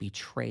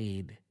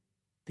betrayed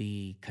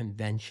the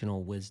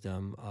conventional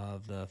wisdom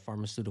of the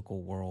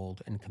pharmaceutical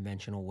world and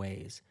conventional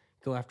ways.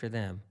 Go after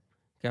them.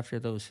 Go after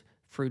those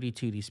fruity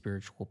tooty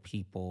spiritual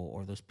people,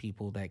 or those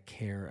people that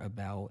care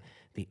about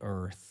the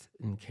earth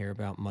and care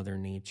about Mother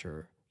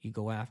Nature. You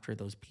go after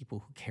those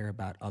people who care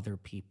about other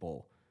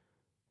people.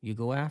 You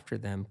go after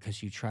them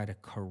because you try to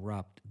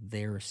corrupt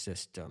their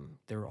system,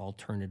 their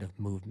alternative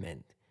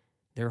movement,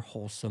 their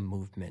wholesome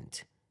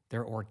movement,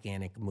 their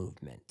organic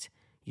movement.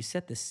 You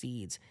set the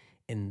seeds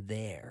in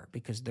there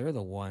because they're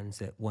the ones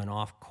that went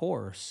off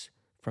course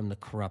from the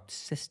corrupt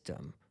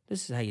system.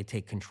 This is how you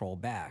take control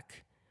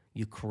back.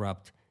 You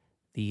corrupt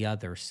the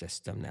other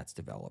system that's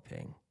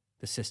developing,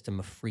 the system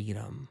of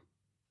freedom,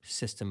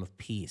 system of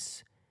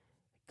peace.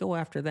 Go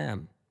after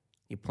them.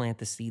 You plant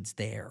the seeds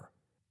there.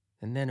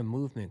 And then a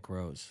movement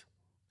grows,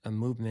 a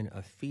movement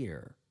of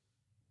fear,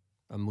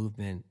 a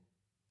movement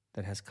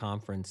that has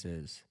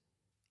conferences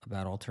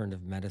about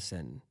alternative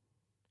medicine.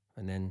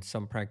 And then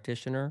some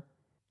practitioner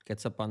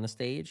gets up on the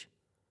stage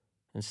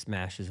and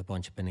smashes a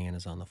bunch of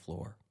bananas on the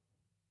floor.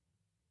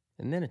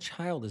 And then a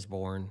child is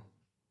born,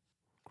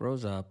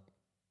 grows up,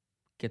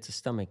 gets a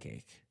stomach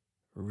ache,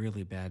 a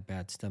really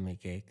bad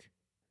stomach ache,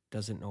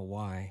 doesn't know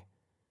why,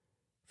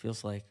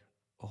 feels like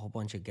a whole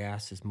bunch of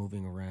gas is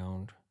moving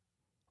around,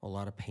 a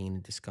lot of pain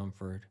and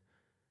discomfort,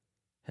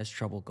 has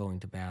trouble going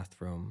to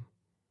bathroom,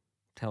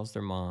 tells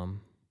their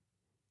mom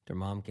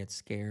gets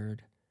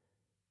scared,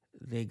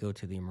 they go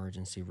to the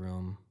emergency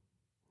room.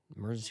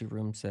 Emergency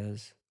room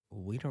says,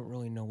 we don't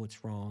really know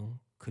what's wrong,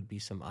 could be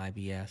some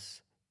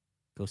IBS,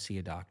 go see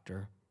a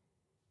doctor.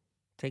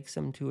 Takes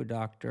them to a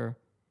doctor,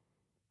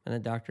 and the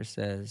doctor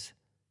says,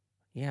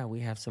 yeah,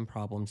 we have some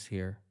problems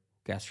here,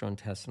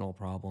 gastrointestinal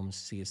problems,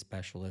 see a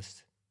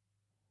specialist.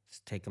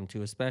 Just take them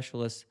to a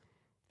specialist.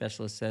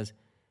 Specialist says,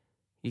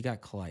 you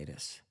got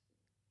colitis,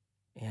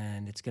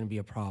 and it's going to be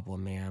a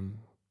problem, ma'am,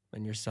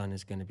 and your son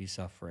is going to be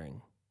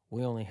suffering.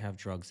 We only have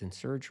drugs and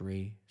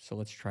surgery, so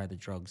let's try the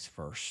drugs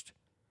first.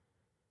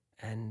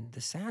 And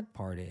the sad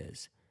part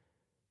is,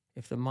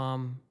 if the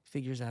mom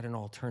figures out an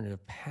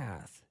alternative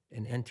path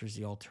and enters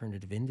the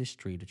alternative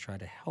industry to try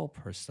to help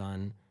her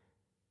son,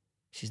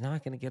 she's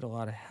not going to get a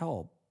lot of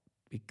help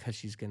because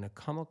she's going to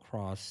come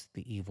across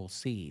the evil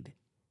seed.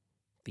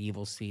 The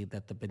evil seed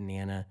that the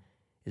banana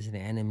is an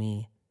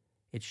enemy,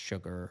 it's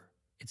sugar,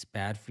 it's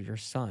bad for your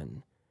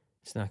son,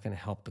 it's not going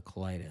to help the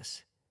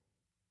colitis.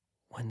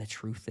 When the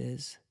truth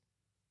is,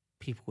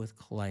 people with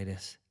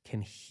colitis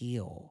can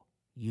heal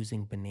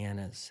using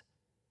bananas,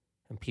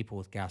 and people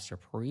with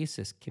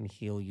gastroparesis can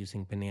heal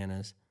using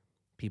bananas.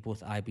 People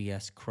with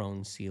IBS,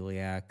 Crohn's,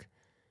 celiac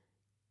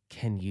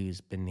can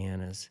use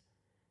bananas.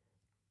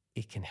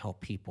 It can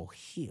help people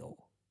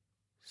heal.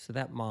 So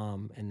that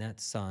mom and that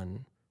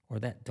son or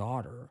that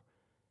daughter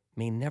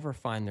may never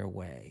find their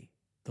way.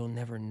 They'll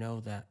never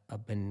know that a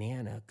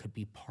banana could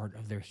be part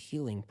of their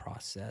healing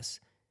process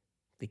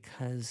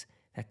because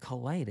that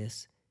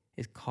colitis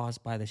is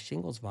caused by the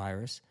shingles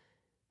virus,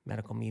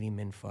 medical medium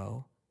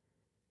info,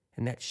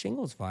 and that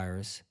shingles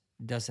virus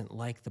doesn't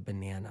like the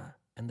banana,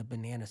 and the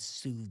banana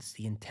soothes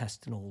the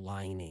intestinal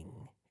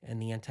lining, and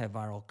the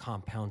antiviral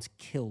compounds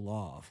kill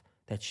off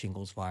that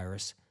shingles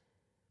virus,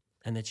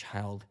 and the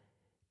child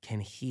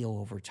can heal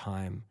over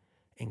time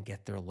and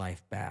get their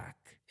life back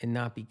and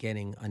not be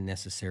getting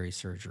unnecessary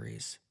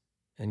surgeries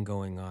and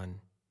going on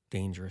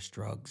dangerous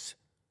drugs.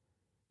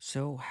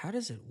 So how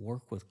does it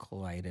work with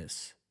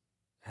colitis?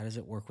 How does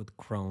it work with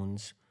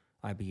Crohn's,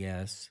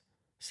 IBS,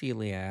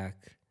 celiac,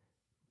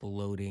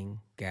 bloating,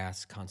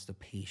 gas,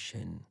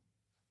 constipation?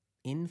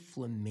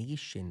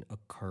 Inflammation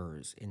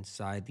occurs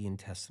inside the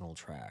intestinal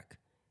tract,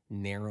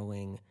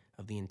 narrowing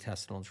of the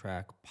intestinal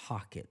tract,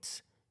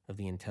 pockets of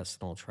the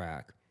intestinal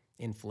tract,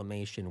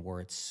 inflammation where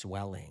it's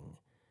swelling,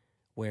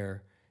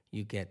 where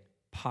you get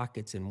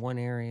pockets in one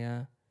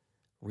area,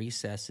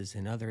 recesses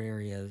in other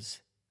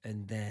areas,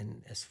 and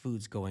then as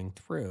food's going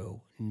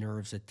through,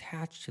 nerves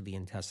attached to the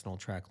intestinal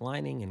tract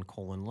lining and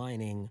colon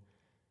lining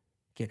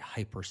get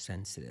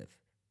hypersensitive.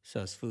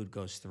 So as food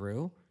goes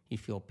through, you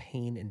feel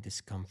pain and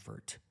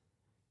discomfort.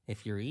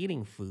 If you're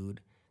eating food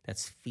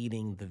that's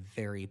feeding the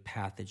very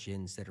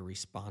pathogens that are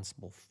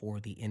responsible for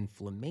the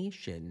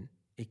inflammation,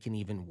 it can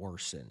even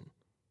worsen.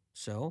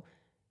 So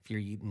if you're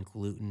eating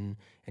gluten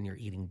and you're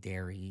eating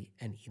dairy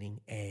and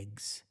eating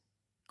eggs,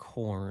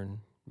 corn,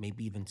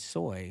 maybe even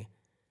soy,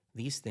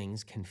 these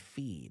things can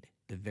feed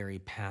the very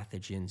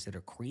pathogens that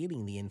are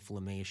creating the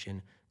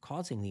inflammation,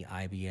 causing the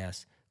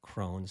IBS,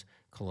 Crohn's,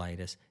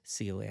 colitis,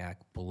 celiac,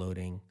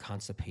 bloating,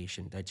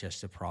 constipation,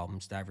 digestive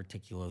problems,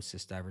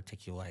 diverticulosis,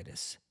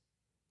 diverticulitis.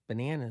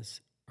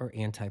 Bananas are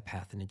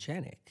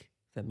antipathogenic.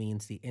 That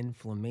means the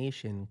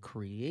inflammation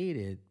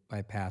created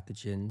by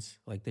pathogens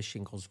like the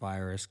shingles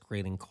virus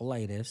creating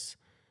colitis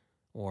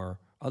or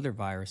other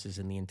viruses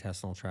in the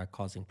intestinal tract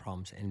causing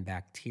problems, and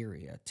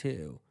bacteria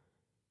too.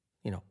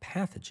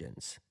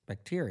 Pathogens,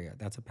 bacteria,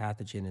 that's a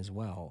pathogen as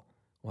well.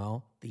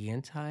 Well, the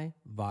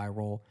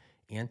antiviral,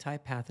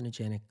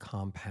 antipathogenic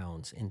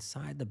compounds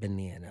inside the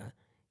banana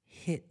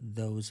hit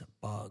those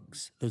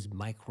bugs, those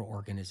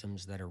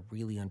microorganisms that are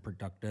really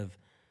unproductive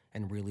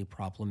and really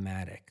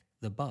problematic,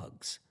 the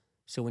bugs.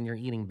 So when you're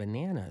eating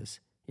bananas,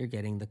 you're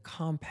getting the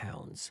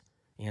compounds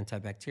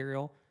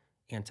antibacterial,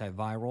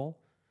 antiviral.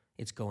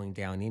 It's going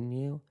down in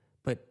you.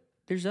 But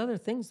there's other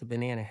things the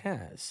banana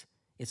has.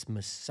 It's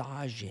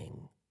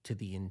massaging to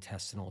the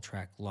intestinal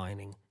tract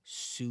lining,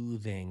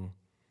 soothing.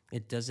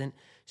 It doesn't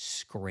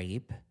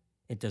scrape,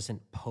 it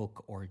doesn't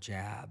poke or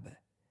jab,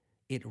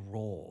 it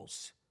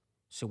rolls.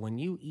 So when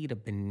you eat a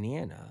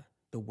banana,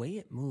 the way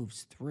it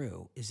moves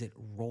through is it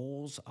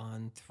rolls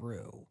on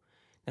through.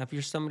 Now, if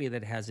you're somebody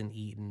that hasn't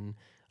eaten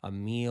a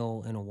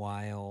meal in a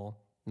while,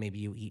 maybe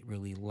you eat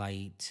really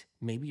light,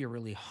 maybe you're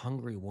really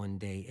hungry one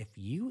day, if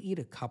you eat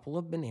a couple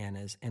of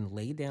bananas and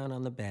lay down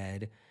on the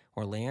bed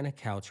or lay on a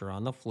couch or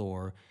on the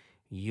floor,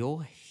 you'll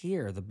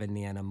hear the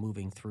banana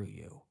moving through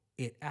you.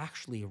 It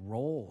actually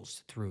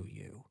rolls through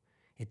you.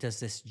 It does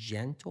this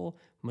gentle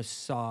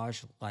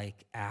massage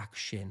like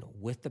action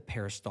with the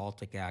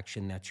peristaltic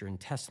action that your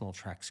intestinal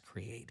tracts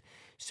create.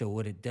 So,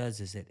 what it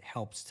does is it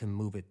helps to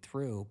move it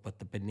through, but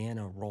the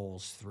banana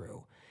rolls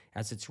through.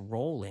 As it's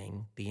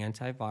rolling, the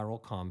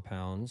antiviral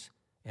compounds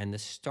and the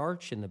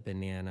starch in the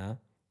banana,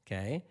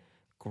 okay,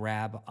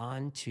 grab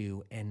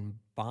onto and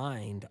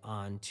bind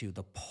onto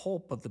the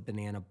pulp of the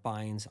banana,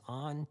 binds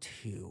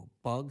onto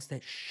bugs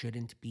that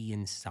shouldn't be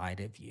inside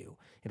of you.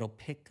 It'll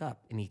pick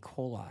up an E.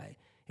 coli.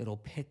 It'll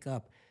pick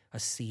up a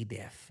C.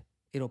 diff.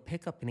 It'll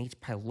pick up an H.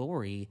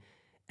 pylori,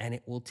 and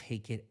it will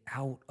take it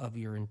out of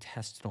your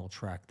intestinal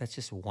tract. That's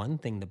just one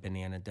thing the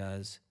banana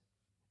does.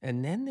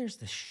 And then there's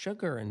the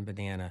sugar in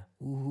banana.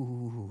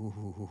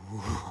 Ooh,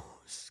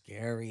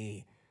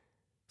 scary,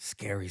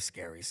 scary,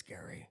 scary,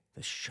 scary.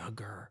 The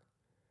sugar.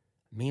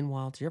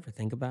 Meanwhile, do you ever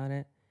think about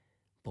it?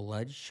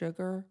 Blood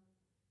sugar.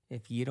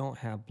 If you don't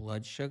have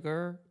blood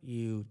sugar,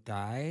 you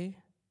die.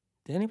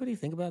 Did anybody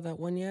think about that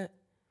one yet?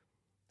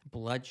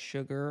 Blood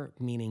sugar,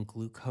 meaning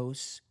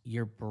glucose.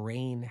 Your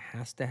brain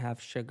has to have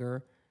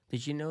sugar.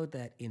 Did you know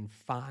that in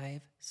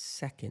 5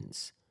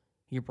 seconds,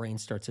 your brain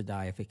starts to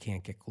die if it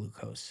can't get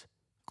glucose?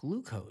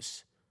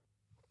 Glucose,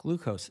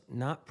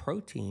 not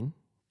protein.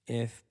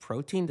 If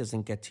protein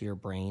doesn't get to your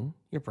brain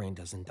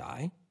doesn't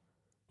die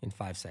in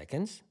 5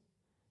 seconds.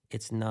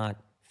 It's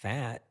not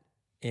fat.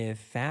 If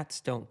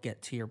fats don't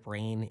get to your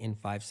brain in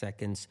 5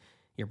 seconds,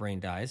 your brain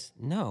dies.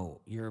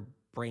 No, your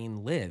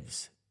brain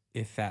lives.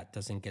 If fat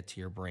doesn't get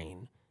to your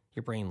brain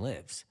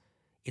lives.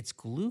 It's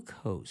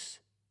glucose.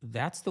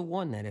 That's the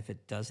one that if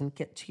it doesn't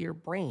get to your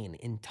brain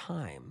in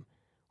time,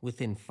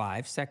 within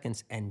 5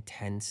 seconds and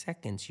 10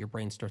 seconds, your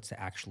brain starts to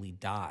actually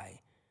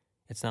die.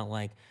 It's not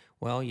like,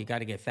 well, you got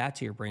to get fat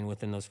to your brain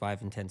within those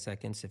 5 and 10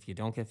 seconds. If you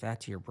don't get fat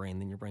to your brain,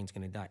 then your brain's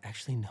going to die.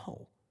 Actually,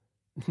 no,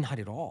 not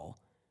at all.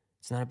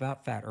 It's not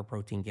about fat or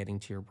protein getting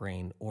to your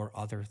brain or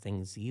other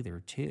things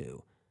either,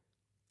 too.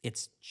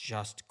 It's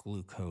just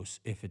glucose.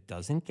 If it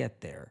doesn't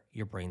get there,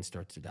 your brain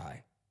starts to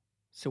die.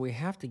 So we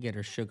have to get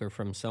our sugar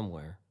from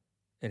somewhere.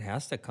 It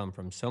has to come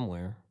from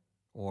somewhere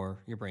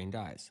or your brain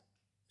dies.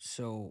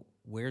 So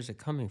where's it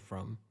coming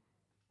from?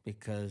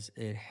 Because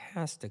it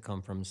has to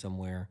come from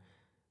somewhere.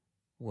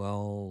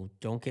 Well,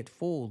 don't get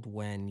fooled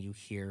when you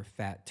hear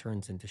fat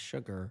turns into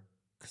sugar,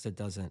 because it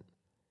doesn't.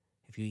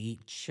 If you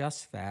eat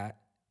just fat,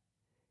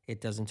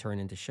 it doesn't turn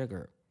into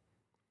sugar.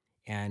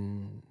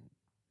 And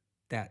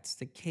that's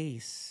the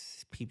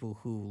case. People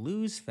who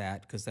lose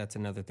fat, because that's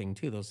another thing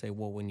too, they'll say,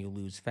 well, when you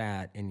lose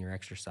fat and you're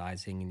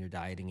exercising and you're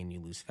dieting and you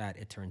lose fat,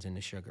 it turns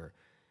into sugar.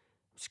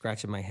 I'm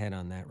scratching my head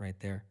on that right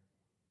there.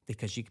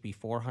 Because you could be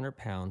 400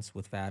 pounds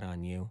with fat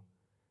on you,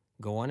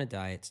 go on a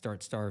diet,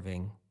 start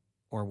starving,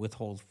 or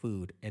withhold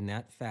food, and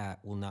that fat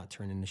will not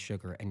turn into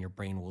sugar and your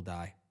brain will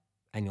die.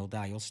 And you'll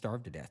die. You'll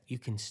starve to death. You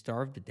can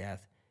starve to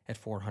death at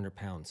 400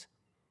 pounds.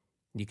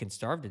 You can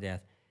starve to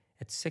death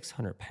at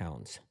 600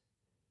 pounds.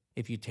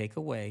 If you take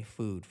away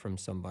food from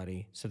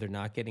somebody so they're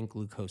not getting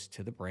glucose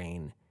to the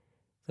brain,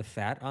 the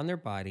fat on their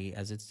body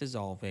as it's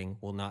dissolving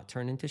will not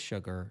turn into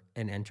sugar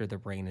and enter the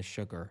brain as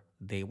sugar.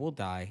 They will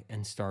die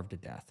and starve to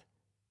death.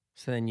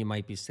 So then you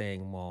might be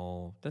saying,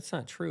 well, that's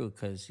not true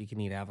because you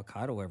can eat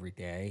avocado every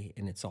day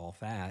and it's all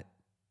fat.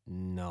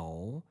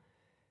 No,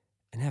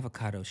 an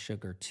avocado is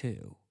sugar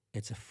too.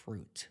 It's a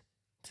fruit.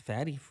 It's a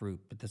fatty fruit,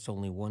 but that's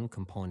only one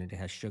component. It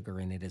has sugar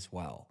in it as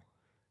well.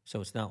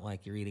 So it's not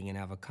like you're eating an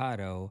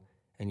avocado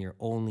and you're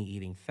only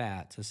eating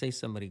fat. So say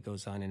somebody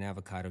goes on an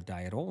avocado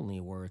diet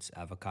only where it's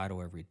avocado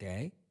every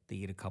day. They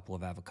eat a couple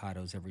of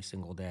avocados every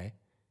single day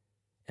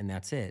and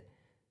that's it.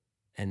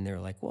 And they're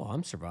like, well,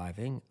 I'm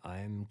surviving.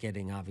 I'm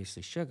getting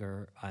obviously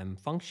sugar. I'm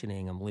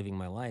functioning. I'm living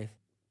my life.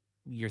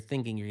 You're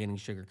thinking you're getting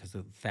sugar because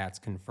the fat's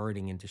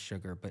converting into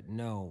sugar. But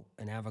no,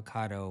 an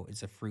avocado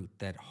is a fruit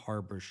that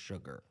harbors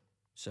sugar.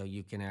 So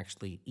you can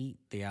actually eat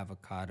the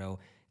avocado,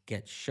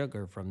 get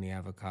sugar from the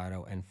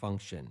avocado, and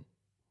function.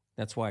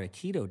 That's why the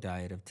keto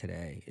diet of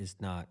today is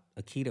not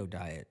a keto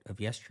diet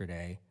of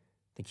yesterday.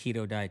 The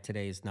keto diet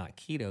today is not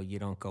keto. You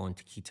don't go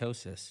into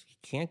ketosis. You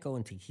can't go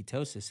into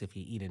ketosis if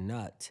you eat a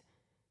nut,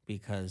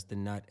 because the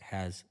nut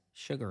has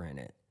sugar in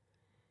it.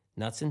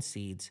 Nuts and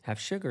seeds have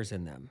sugars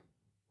in them,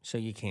 so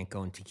you can't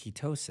go into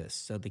ketosis.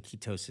 So the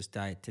ketosis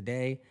diet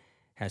today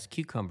has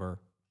cucumber.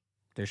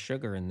 There's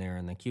sugar in there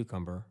in the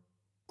cucumber.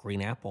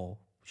 Green apple,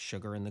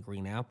 sugar in the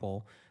green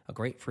apple, a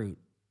grapefruit,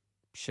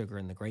 sugar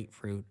in the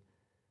grapefruit.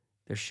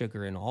 There's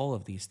sugar in all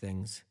of these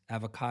things.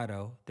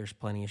 Avocado, there's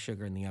plenty of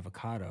sugar in the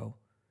avocado.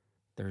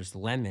 There's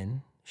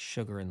lemon,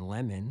 sugar in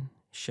lemon,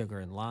 sugar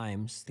in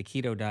limes. The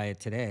keto diet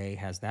today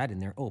has that in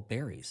there. Oh,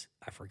 berries.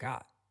 I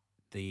forgot.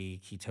 The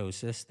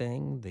ketosis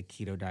thing, the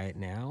keto diet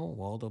now,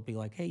 well, they'll be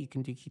like, hey, you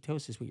can do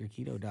ketosis with your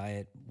keto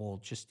diet. Well,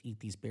 just eat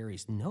these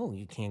berries. No,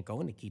 you can't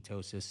go into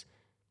ketosis.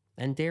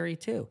 And dairy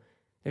too.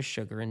 There's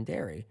sugar in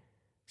dairy.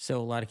 So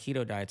a lot of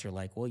keto diets are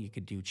like, well, you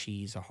could do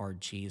cheese, a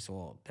hard cheese.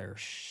 Well, there's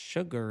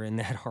sugar in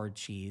that hard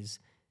cheese.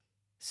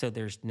 So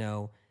there's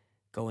no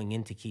going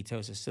into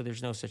ketosis. So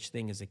there's no such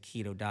thing as a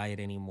keto diet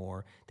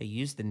anymore. They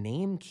use the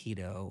name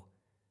keto,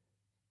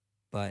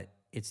 but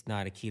it's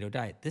not a keto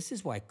diet. This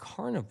is why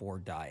carnivore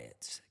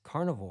diets,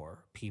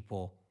 carnivore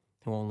people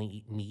who only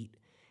eat meat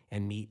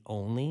and meat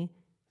only,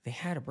 they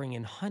had to bring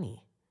in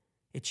honey.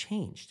 It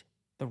changed.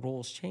 The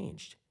rules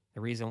changed.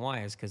 The reason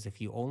why is because if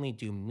you only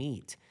do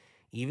meat,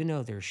 even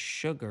though there's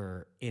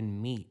sugar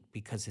in meat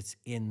because it's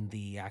in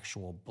the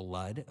actual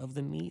blood of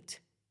the meat,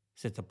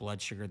 so it's the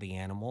blood sugar of the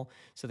animal.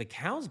 So the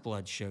cow's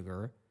blood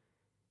sugar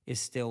is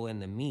still in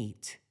the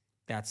meat.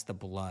 That's the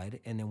blood.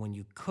 And then when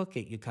you cook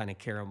it, you kind of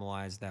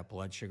caramelize that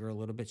blood sugar a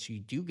little bit. So you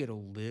do get a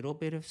little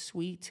bit of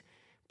sweet,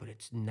 but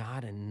it's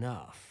not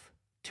enough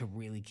to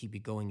really keep you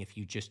going if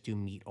you just do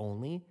meat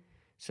only.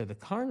 So the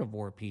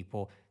carnivore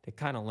people, they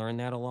kind of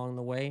learned that along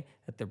the way,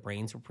 that their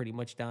brains were pretty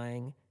much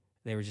dying.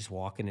 They were just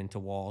walking into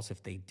walls.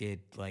 If they did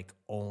like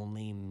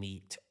only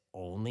meat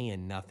only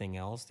and nothing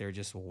else, they're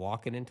just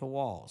walking into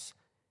walls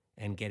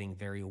and getting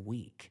very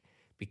weak.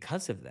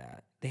 Because of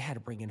that, they had to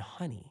bring in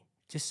honey.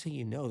 Just so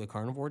you know, the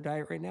carnivore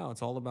diet right now,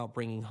 it's all about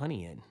bringing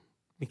honey in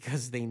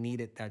because they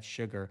needed that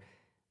sugar.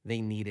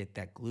 They needed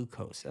that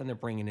glucose. And they're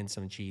bringing in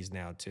some cheese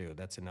now too.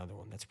 That's another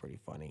one that's pretty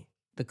funny.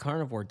 The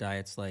carnivore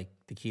diet's like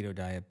the keto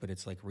diet, but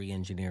it's like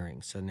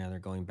re-engineering. So now they're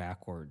going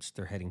backwards.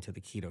 They're heading to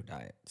the keto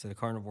diet. So the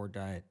carnivore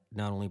diet,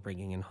 not only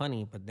bringing in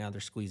honey, but now they're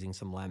squeezing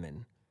some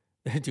lemon.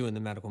 They're doing the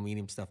medical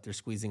medium stuff. They're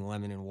squeezing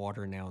lemon in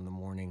water now in the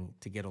morning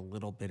to get a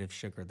little bit of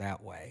sugar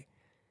that way.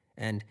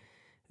 And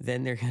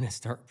then they're going to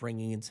start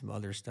bringing in some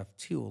other stuff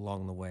too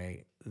along the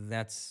way.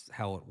 That's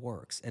how it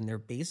works. And they're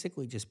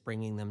basically just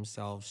bringing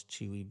themselves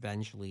to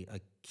eventually a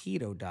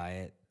keto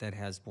diet that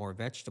has more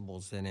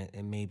vegetables in it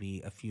and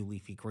maybe a few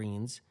leafy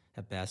greens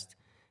at best.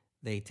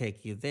 They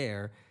take you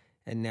there.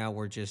 And now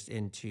we're just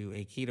into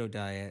a keto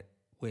diet,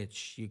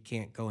 which you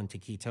can't go into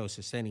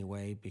ketosis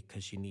anyway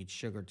because you need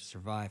sugar to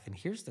survive. And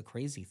here's the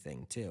crazy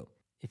thing too.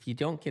 If you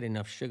don't get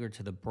enough sugar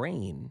to the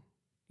brain,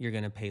 you're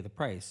going to pay the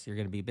price. You're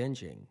going to be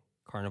binging.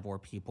 Carnivore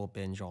people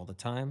binge all the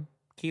time.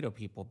 Keto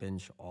people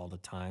binge all the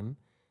time.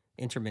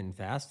 Intermittent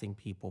fasting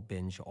people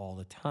binge all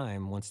the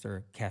time. Once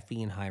their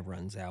caffeine high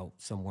runs out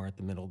somewhere at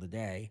the middle of the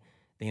day,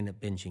 they end up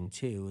binging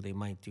too. They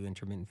might do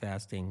intermittent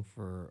fasting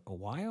for a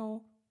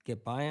while,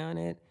 get by on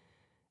it,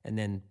 and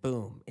then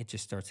boom, it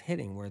just starts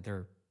hitting where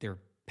they're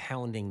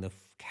pounding the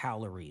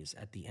calories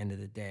at the end of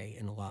the day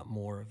and a lot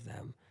more of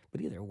them.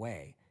 But either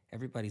way,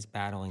 everybody's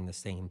battling the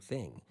same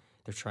thing.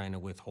 They're trying to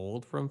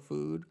withhold from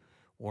food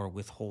or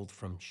withhold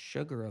from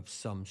sugar of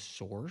some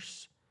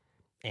source,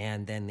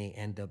 and then they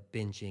end up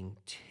binging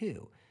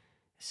too,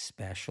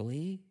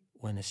 especially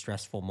when a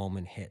stressful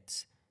moment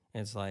hits.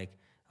 And it's like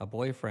a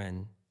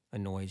boyfriend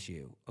annoys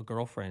you, a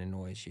girlfriend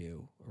annoys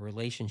you, a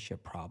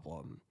relationship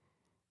problem,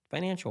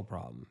 financial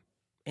problem,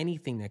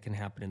 anything that can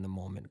happen in the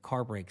moment,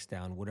 car breaks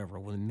down,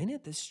 whatever. Well, the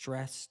minute the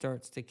stress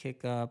starts to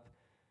kick up,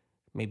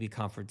 maybe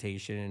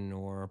confrontation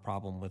or a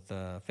problem with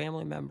a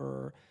family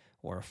member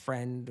or a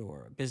friend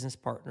or a business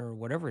partner,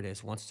 whatever it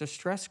is, once the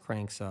stress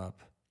cranks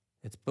up,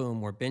 it's boom,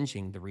 we're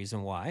binging. The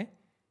reason why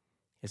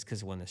is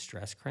because when the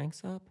stress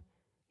cranks up,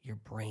 your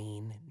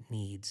brain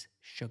needs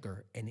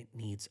sugar and it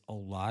needs a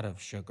lot of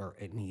sugar.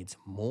 It needs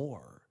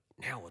more.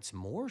 Now it's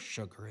more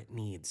sugar it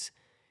needs.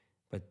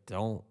 But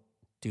don't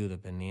do the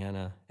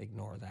banana.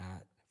 Ignore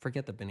that.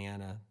 Forget the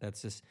banana.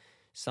 That's just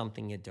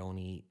something you don't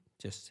eat.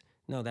 Just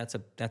no, that's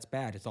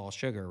bad. It's all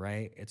sugar,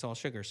 right? It's all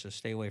sugar, so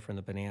stay away from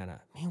the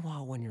banana.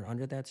 Meanwhile, when you're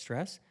under that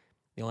stress,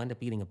 you'll end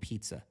up eating a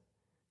pizza.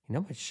 You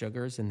know how much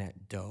sugar is in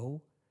that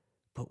dough?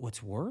 But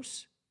what's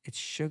worse, it's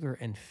sugar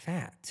and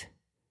fat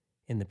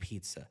in the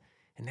pizza.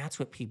 And that's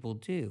what people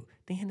do.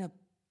 They end up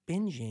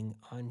binging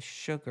on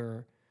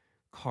sugar,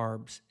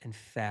 carbs, and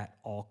fat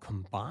all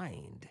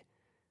combined.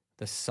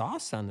 The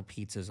sauce on the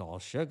pizza is all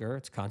sugar.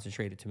 It's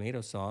concentrated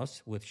tomato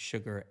sauce with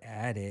sugar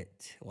added.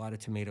 A lot of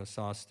tomato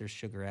sauce, there's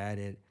sugar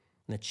added.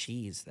 And the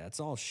cheese, that's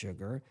all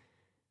sugar.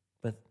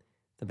 But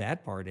the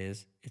bad part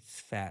is it's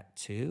fat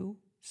too.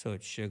 So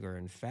it's sugar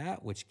and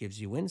fat, which gives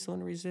you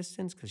insulin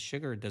resistance because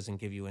sugar doesn't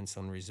give you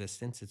insulin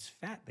resistance. It's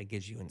fat that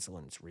gives you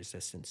insulin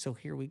resistance. So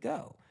here we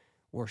go.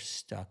 We're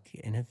stuck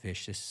in a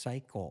vicious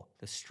cycle.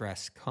 The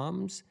stress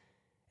comes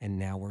and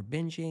now we're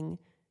binging.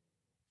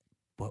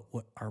 But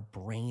what our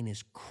brain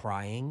is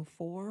crying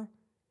for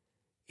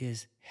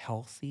is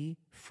healthy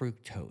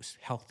fructose,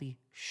 healthy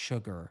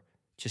sugar.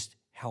 Just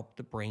help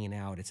the brain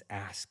out. It's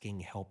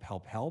asking help,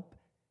 help, help.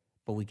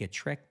 But we get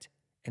tricked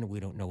and we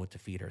don't know what to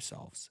feed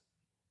ourselves.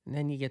 And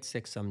then you get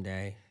sick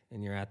someday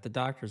and you're at the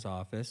doctor's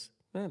office,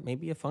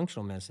 maybe a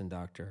functional medicine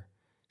doctor,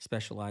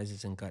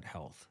 specializes in gut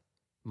health,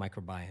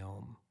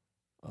 microbiome.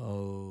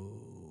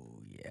 Oh,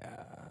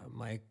 yeah,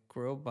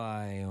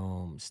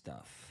 microbiome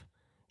stuff.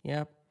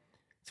 Yep,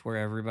 it's where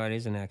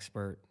everybody's an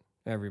expert.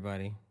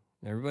 Everybody.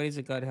 Everybody's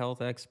a gut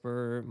health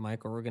expert,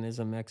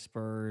 microorganism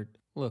expert.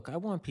 Look, I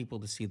want people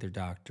to see their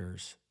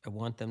doctors. I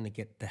want them to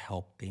get the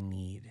help they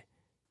need.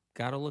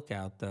 Got to look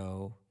out,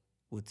 though,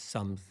 with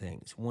some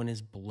things. One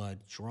is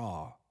blood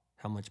draw,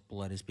 how much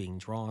blood is being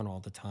drawn all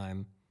the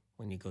time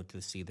when you go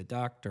to see the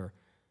doctor.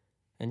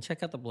 And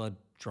check out the blood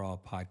draw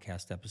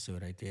podcast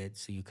episode I did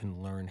so you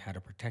can learn how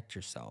to protect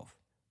yourself.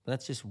 But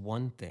that's just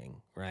one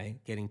thing, right?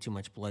 Getting too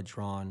much blood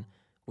drawn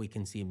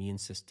weakens the immune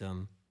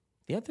system.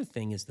 The other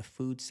thing is the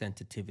food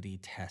sensitivity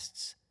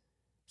tests.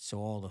 So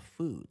all the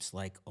foods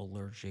like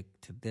allergic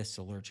to this,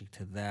 allergic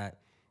to that,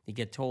 you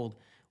get told,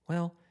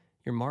 well,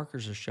 your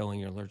markers are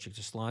showing you're allergic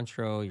to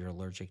cilantro, you're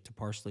allergic to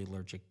parsley,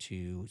 allergic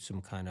to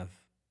some kind of,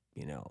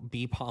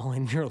 bee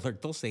pollen, you're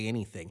allergic, they'll say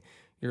anything.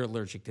 You're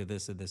allergic to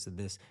this and this and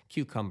this.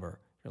 Cucumber,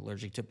 you're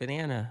allergic to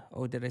banana.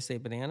 Oh, did I say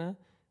banana?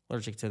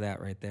 Allergic to that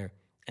right there.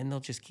 And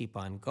they'll just keep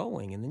on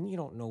going, and then you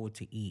don't know what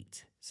to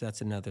eat. So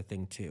that's another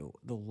thing too.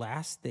 The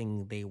last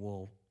thing they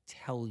will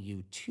tell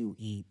you to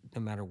eat,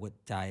 no matter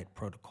what diet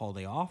protocol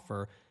they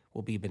offer,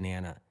 will be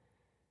banana.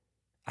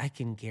 I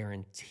can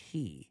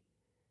guarantee,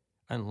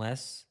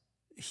 unless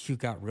you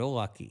got real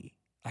lucky,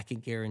 I can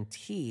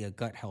guarantee a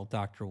gut health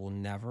doctor will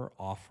never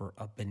offer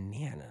a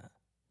banana.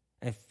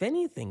 If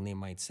anything, they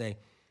might say,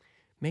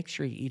 make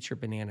sure you eat your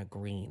banana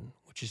green,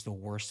 which is the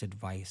worst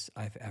advice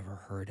I've ever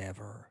heard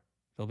ever.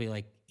 They'll be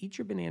like, eat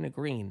your banana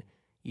green.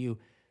 You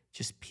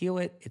just peel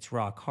it. It's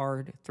rock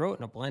hard. Throw it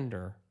in a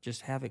blender.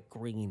 Just have it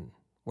green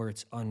where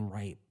it's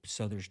unripe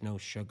so there's no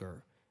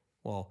sugar.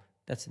 Well,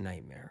 that's a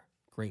nightmare.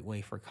 Great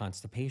way for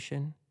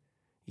constipation.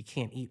 You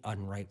can't eat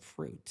unripe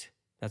fruit.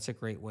 That's a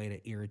great way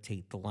to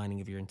irritate the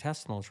lining of your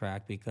intestinal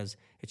tract because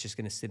it's just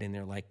going to sit in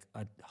there like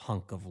a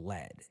hunk of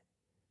lead.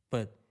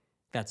 But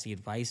that's the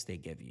advice they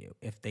give you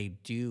if they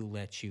do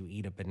let you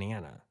eat a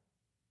banana.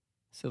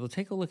 So they'll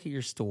take a look at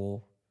your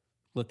stool,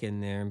 look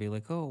in there and be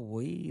like, oh,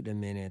 wait a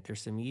minute,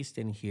 there's some yeast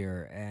in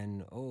here.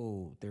 And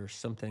oh, there's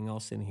something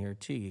else in here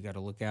too. You got to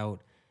look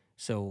out.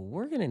 So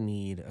we're going to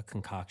need a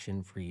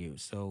concoction for you.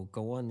 So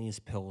go on these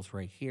pills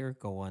right here.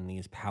 Go on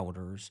these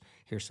powders.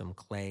 Here's some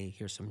clay.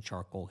 Here's some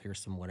charcoal. Here's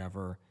some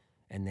whatever.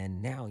 And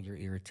then now you're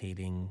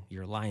irritating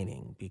your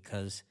lining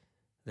because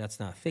that's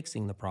not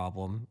fixing the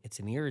problem. It's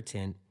an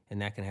irritant,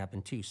 and that can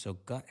happen too. So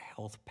gut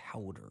health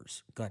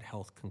powders, gut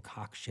health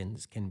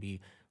concoctions can be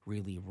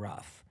really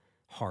rough,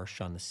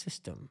 harsh on the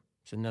system.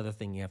 It's another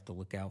thing you have to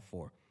look out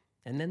for.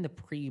 And then the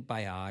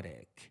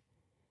prebiotic,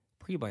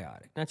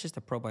 not just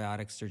the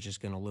probiotics they're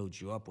just going to load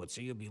you up with.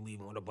 So you'll be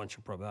leaving with a bunch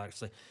of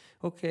probiotics. Like,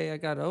 okay, I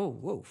got,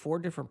 4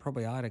 different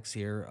probiotics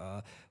here.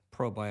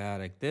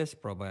 Probiotic this,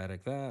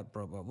 probiotic that,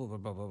 blah, blah, blah, blah,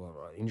 blah, blah,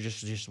 blah. And you're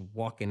just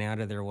walking out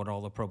of there with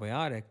all the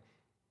probiotic.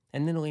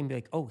 And then they'll even be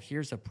like, oh,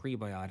 here's a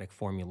prebiotic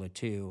formula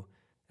too,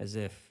 as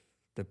if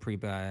the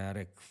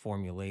prebiotic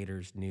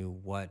formulators knew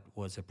what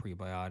was a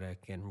prebiotic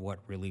and what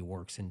really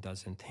works and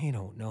doesn't. They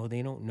don't know.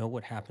 They don't know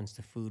what happens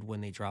to food when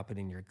they drop it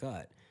in your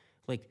gut.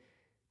 Like,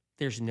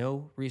 there's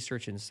no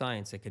research in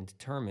science that can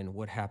determine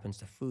what happens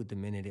to food the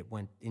minute it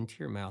went into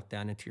your mouth,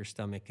 down into your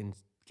stomach, and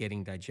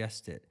getting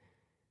digested.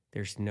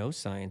 There's no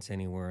science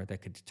anywhere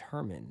that could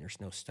determine. There's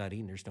no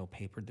study, there's no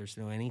paper, there's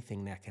no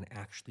anything that can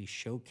actually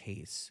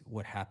showcase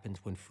what happens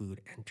when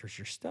food enters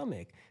your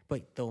stomach.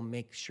 But they'll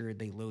make sure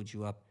they load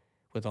you up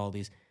with all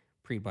these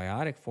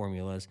prebiotic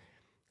formulas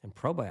and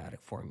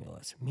probiotic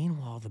formulas.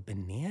 Meanwhile, the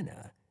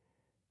banana,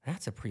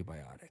 that's a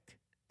prebiotic.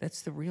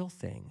 That's the real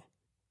thing.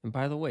 And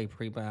by the way,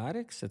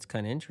 prebiotics, it's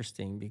kind of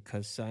interesting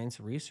because science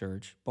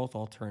research, both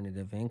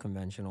alternative and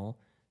conventional,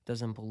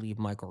 doesn't believe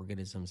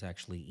microorganisms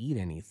actually eat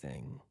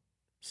anything.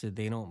 So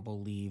they don't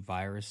believe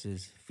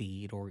viruses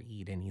feed or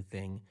eat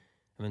anything.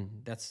 I mean,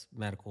 that's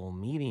medical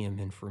medium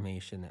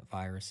information that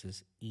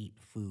viruses eat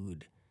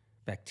food.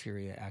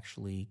 Bacteria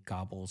actually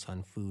gobbles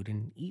on food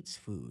and eats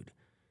food.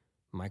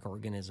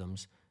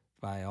 Microorganisms,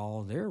 by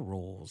all their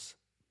rules,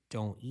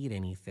 don't eat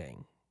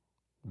anything.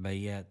 But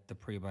yet the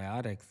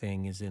prebiotic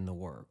thing is in the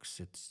works.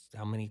 It's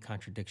how many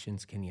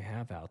contradictions can you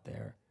have out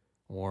there?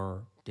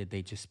 Or did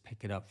they just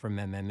pick it up from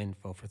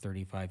Info for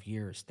 35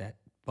 years that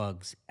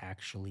bugs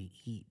actually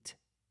eat?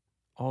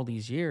 All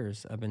these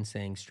years, I've been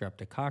saying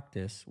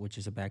Streptococcus, which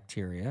is a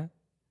bacteria,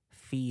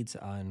 feeds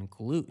on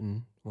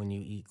gluten when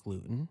you eat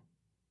gluten,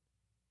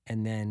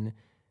 and then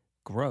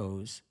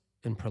grows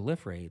and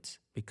proliferates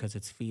because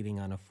it's feeding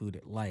on a food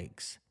it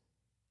likes.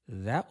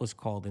 That was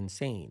called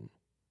insane.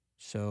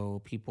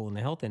 So people in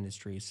the health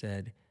industry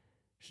said,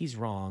 he's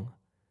wrong.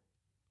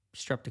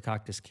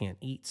 Streptococcus can't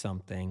eat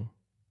something.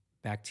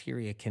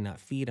 Bacteria cannot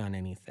feed on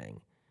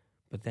anything.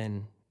 But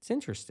then it's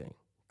interesting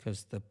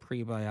because the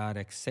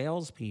prebiotic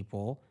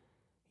salespeople,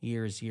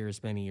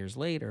 many years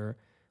later,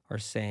 are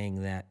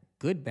saying that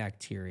good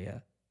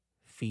bacteria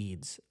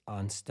feeds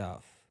on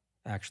stuff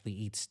actually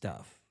eat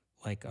stuff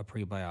like a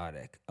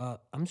prebiotic?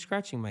 I'm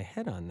scratching my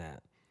head on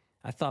that.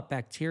 I thought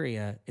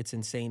bacteria, it's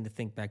insane to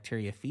think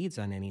bacteria feeds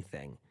on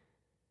anything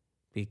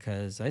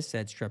because I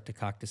said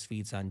Streptococcus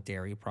feeds on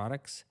dairy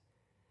products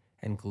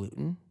and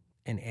gluten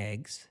and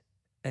eggs.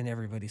 And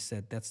everybody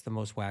said that's the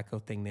most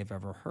wacko thing they've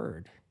ever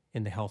heard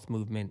in the health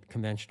movement,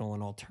 conventional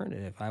and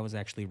alternative. I was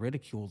actually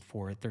ridiculed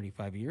for it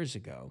 35 years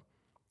ago.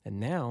 And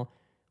now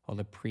all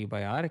the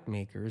prebiotic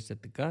makers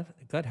at the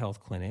gut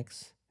health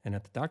clinics and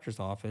at the doctor's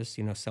office,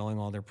 selling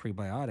all their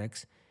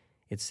prebiotics,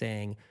 it's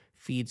saying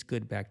feeds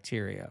good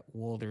bacteria.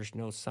 Well, there's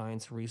no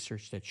science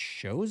research that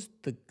shows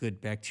the good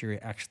bacteria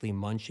actually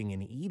munching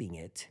and eating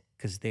it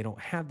because they don't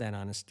have that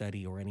on a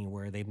study or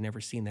anywhere. They've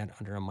never seen that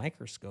under a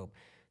microscope.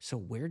 So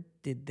where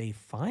did they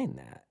find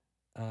that?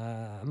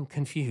 I'm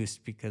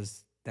confused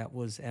because that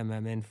was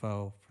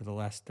info for the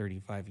last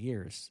 35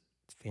 years.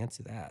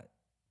 Fancy that.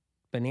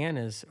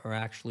 Bananas are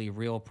actually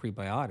real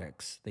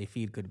prebiotics. They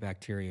feed good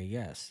bacteria,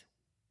 yes.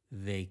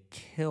 They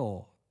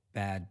kill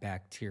bad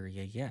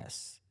bacteria,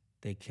 yes.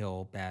 They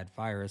kill bad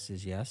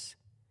viruses, yes.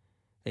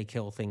 They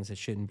kill things that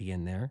shouldn't be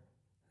in there.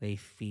 They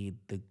feed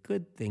the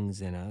good things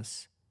in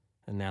us,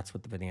 and that's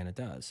what the banana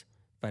does.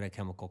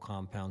 Phytochemical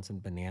compounds in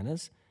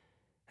bananas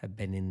have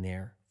been in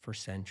there for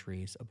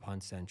centuries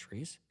upon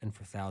centuries and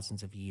for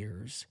thousands of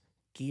years,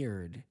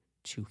 geared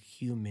to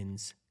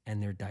humans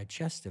and their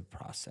digestive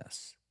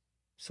process.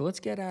 So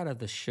let's get out of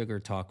the sugar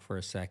talk for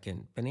a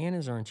second.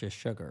 Bananas aren't just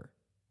sugar.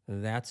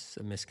 That's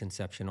a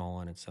misconception all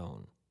on its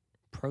own.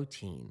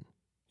 Protein.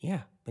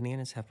 Yeah,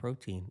 bananas have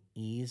protein,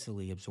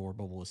 easily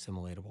absorbable,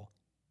 assimilatable.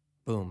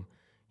 Boom.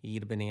 You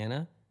eat a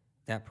banana,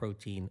 that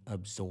protein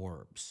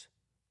absorbs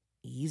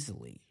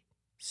easily.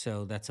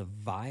 So that's a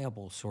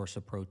viable source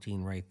of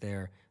protein right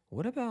there.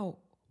 What about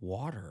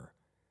water?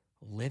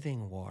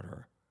 Living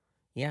water.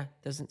 Yeah,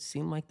 doesn't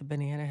seem like the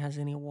banana has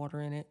any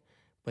water in it,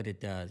 but it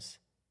does.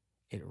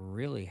 It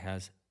really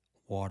has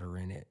water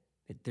in it.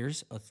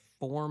 There's a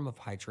form of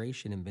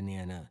hydration in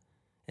banana.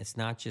 It's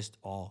not just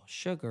all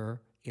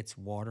sugar, it's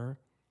water,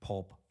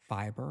 pulp,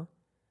 fiber,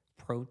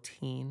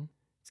 protein.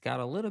 It's got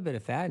a little bit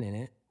of fat in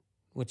it,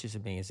 which is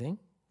amazing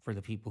for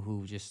the people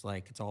who just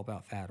like it's all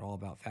about fat, all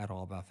about fat,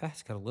 all about fat.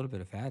 It's got a little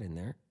bit of fat in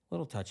there, a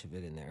little touch of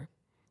it in there.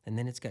 And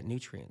then it's got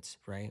nutrients,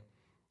 right?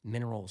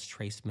 Minerals,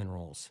 trace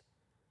minerals.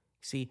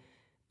 See,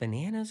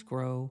 bananas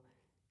grow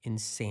in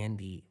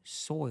sandy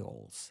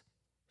soils.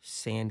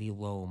 Sandy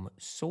loam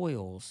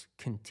soils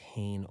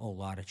contain a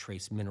lot of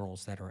trace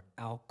minerals that are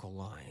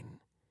alkaline.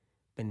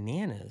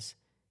 Bananas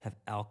have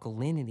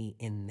alkalinity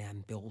in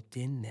them, built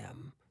in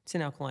them. It's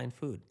an alkaline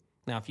food.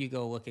 Now, if you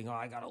go looking,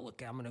 I got to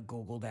look, I'm going to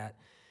Google that.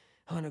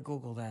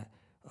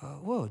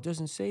 Whoa, it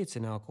doesn't say it's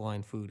an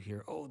alkaline food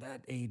here. Oh,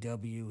 that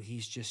AW,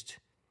 he's just,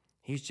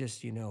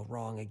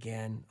 wrong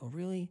again. Oh,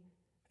 really?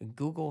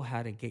 Google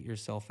how to get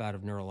yourself out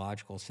of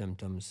neurological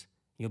symptoms.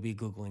 You'll be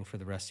Googling for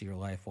the rest of your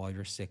life while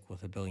you're sick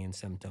with a billion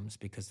symptoms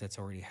because that's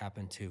already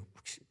happened to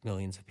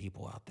millions of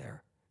people out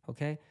there.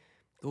 Okay?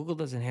 Google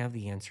doesn't have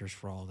the answers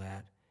for all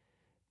that.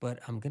 But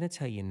I'm going to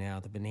tell you now,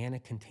 the banana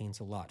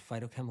contains a lot.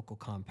 Phytochemical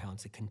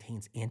compounds, it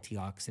contains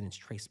antioxidants,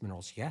 trace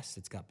minerals. Yes,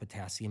 it's got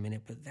potassium in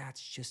it, but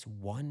that's just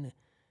one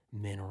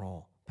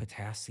mineral.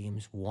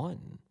 Potassium's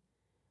one.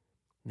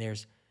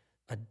 There's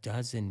a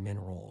dozen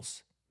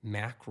minerals,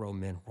 macro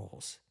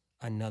minerals,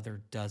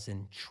 another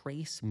dozen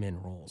trace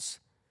minerals.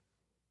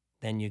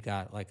 Then you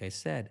got, like I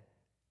said,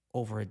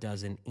 over a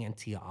dozen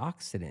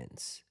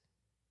antioxidants,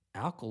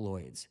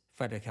 alkaloids,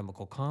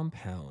 phytochemical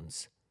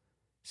compounds.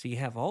 So you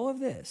have all of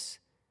this.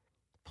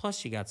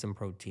 Plus, you got some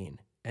protein.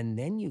 And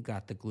then you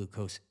got the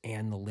glucose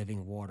and the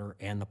living water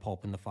and the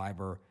pulp and the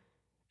fiber.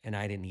 And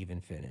I didn't even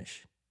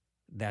finish.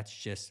 That's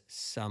just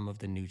some of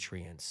the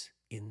nutrients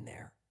in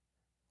there.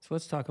 So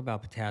let's talk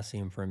about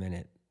potassium for a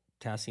minute.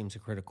 Potassium's a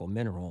critical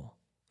mineral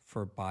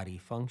for body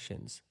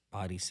functions,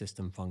 body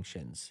system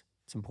functions.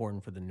 It's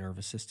important for the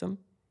nervous system.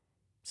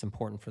 It's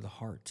important for the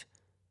heart.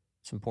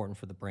 It's important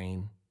for the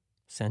brain,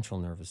 central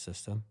nervous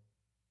system.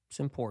 It's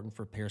important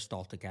for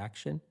peristaltic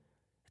action.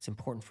 It's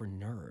important for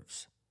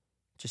nerves,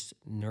 just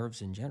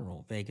nerves in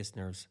general, vagus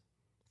nerves,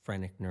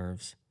 phrenic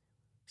nerves,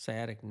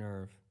 sciatic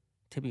nerve,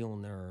 tibial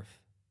nerve,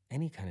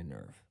 any kind of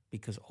nerve,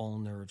 because all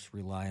nerves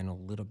rely on a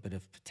little bit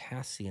of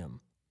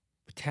potassium.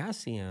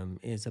 Potassium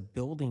is a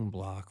building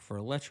block for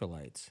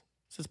electrolytes.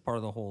 This is part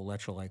of the whole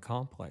electrolyte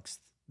complex,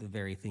 the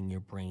very thing your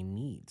brain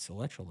needs,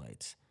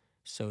 electrolytes.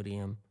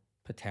 Sodium,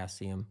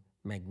 potassium,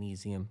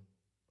 magnesium,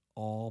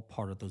 all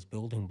part of those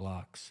building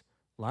blocks.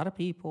 A lot of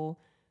people,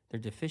 they're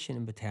deficient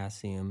in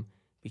potassium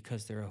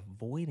because they're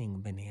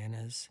avoiding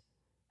bananas.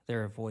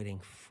 They're avoiding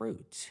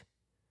fruit.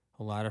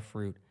 A lot of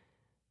fruit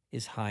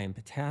is high in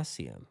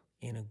potassium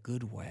in a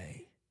good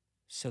way.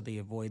 So they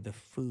avoid the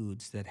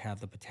foods that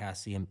have the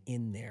potassium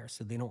in there.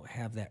 So they don't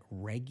have that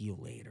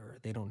regulator.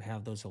 They don't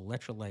have those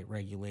electrolyte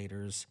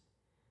regulators.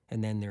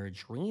 And then their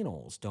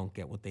adrenals don't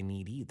get what they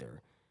need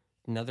either.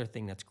 Another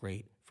thing that's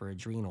great for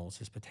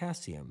adrenals is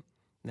potassium.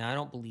 Now, I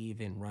don't believe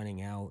in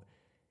running out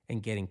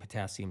and getting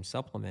potassium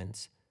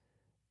supplements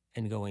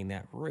and going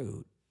that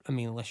route. I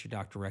mean, unless your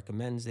doctor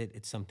recommends it,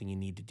 it's something you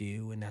need to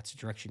do, and that's the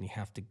direction you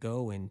have to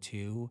go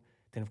into,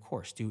 then of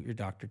course, do what your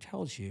doctor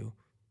tells you.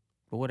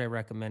 But what I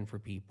recommend for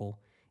people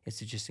is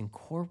to just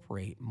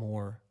incorporate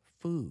more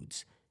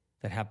foods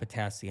that have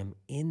potassium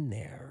in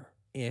there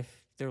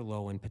if they're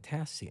low in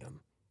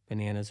potassium.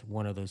 Bananas,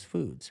 one of those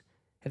foods.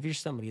 If you're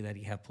somebody that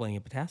you have plenty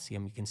of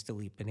potassium, you can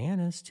still eat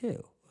bananas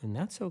too, and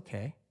that's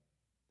okay.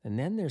 And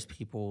then there's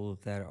people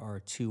that are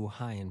too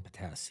high in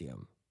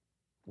potassium.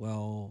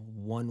 Well,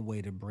 one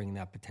way to bring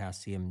that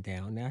potassium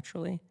down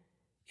naturally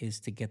is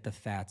to get the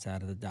fats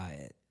out of the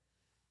diet.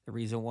 The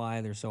reason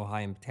why they're so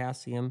high in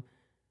potassium,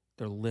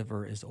 their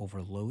liver is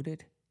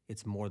overloaded,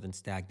 it's more than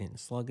stagnant and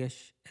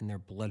sluggish, and their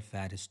blood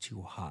fat is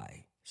too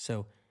high.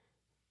 So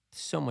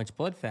much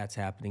blood fat's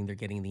happening, they're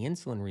getting the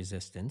insulin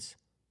resistance,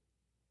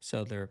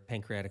 so their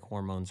pancreatic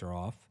hormones are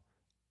off,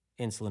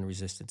 insulin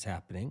resistance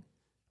happening,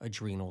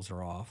 adrenals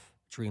are off,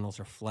 adrenals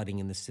are flooding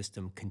in the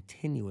system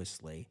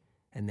continuously,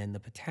 and then the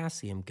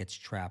potassium gets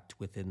trapped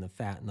within the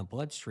fat in the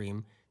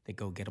bloodstream. They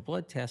go get a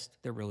blood test,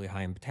 they're really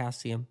high in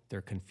potassium,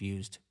 they're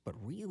confused, but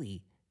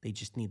really, they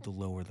just need to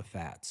lower the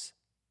fats.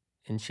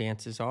 And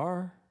chances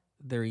are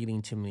they're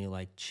eating too many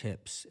like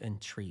chips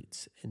and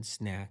treats and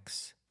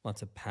snacks,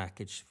 lots of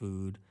packaged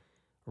food,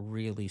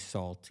 really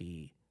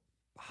salty,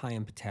 high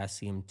in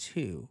potassium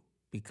too,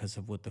 because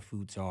of what the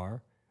foods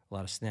are, a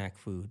lot of snack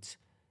foods.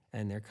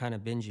 And they're kind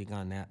of binging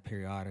on that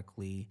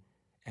periodically,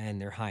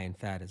 and they're high in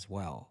fat as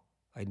well.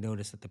 I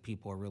noticed that the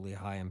people who are really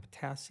high in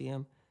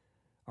potassium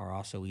are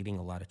also eating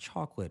a lot of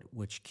chocolate,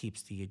 which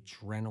keeps the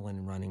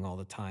adrenaline running all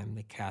the time,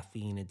 the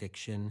caffeine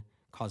addiction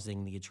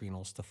causing the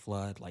adrenals to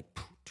flood, like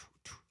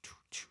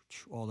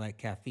all that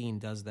caffeine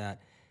does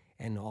that,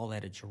 and all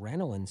that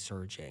adrenaline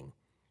surging.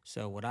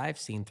 So what I've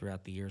seen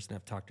throughout the years, and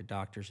I've talked to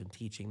doctors and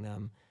teaching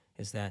them,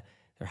 is that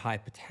they're high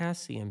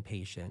potassium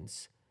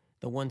patients,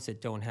 the ones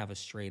that don't have a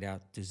straight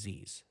out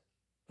disease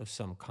of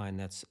some kind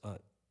that's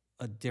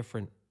a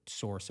different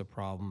source of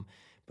problem,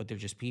 but they're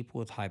just people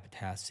with high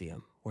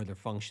potassium where they're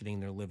functioning,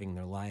 they're living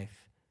their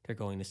life, they're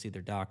going to see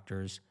their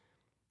doctors.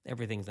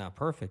 Everything's not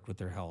perfect with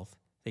their health.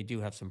 They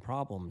do have some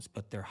problems,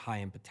 but they're high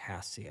in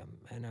potassium.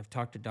 And I've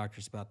talked to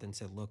doctors about that and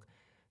said, look,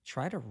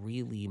 try to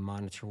really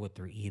monitor what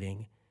they're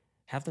eating.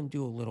 Have them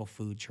do a little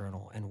food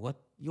journal. And what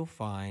you'll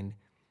find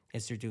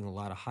is they're doing a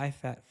lot of high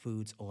fat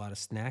foods, a lot of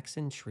snacks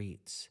and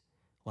treats,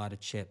 a lot of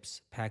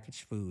chips,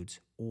 packaged foods,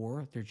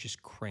 or they're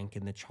just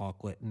cranking the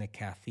chocolate and the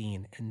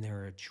caffeine, and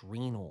their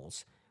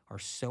adrenals are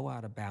so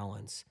out of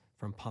balance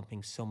from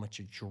pumping so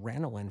much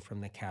adrenaline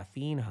from the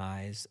caffeine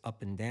highs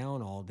up and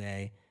down all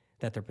day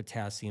that their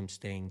potassium's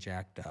staying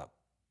jacked up.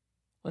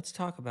 Let's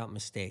talk about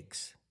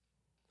mistakes.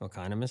 What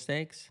kind of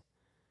mistakes?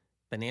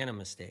 Banana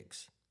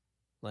mistakes,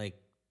 like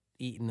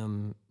eating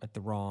them at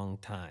the wrong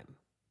time,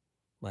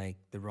 like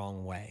the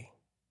wrong way.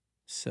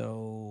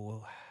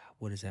 So,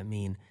 what does that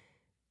mean?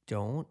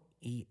 Don't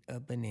eat a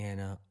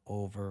banana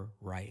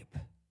overripe.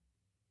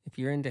 If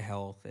you're into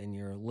health and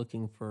you're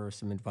looking for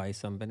some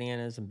advice on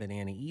bananas and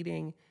banana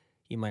eating,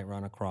 you might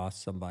run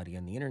across somebody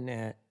on the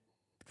internet.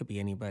 It could be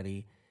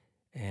anybody,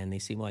 and they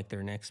seem like they're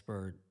an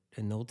expert,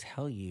 and they'll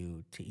tell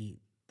you to eat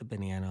the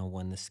banana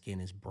when the skin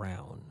is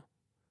brown.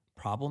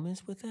 Problem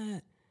is with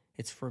that,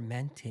 it's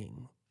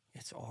fermenting.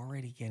 It's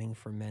already getting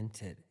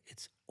fermented.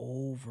 It's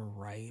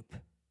overripe,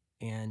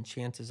 and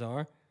chances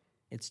are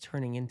it's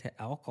turning into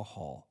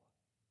alcohol.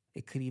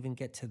 It could even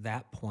get to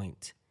that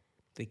point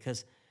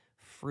because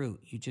fruit,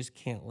 you just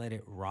can't let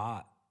it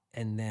rot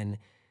and then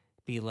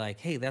be like,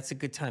 hey, that's a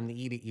good time to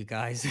eat it, you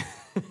guys.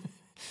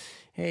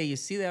 Hey, you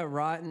see that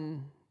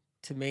rotten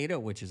tomato,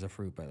 which is a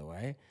fruit, by the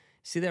way?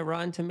 See that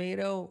rotten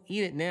tomato?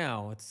 Eat it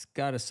now. It's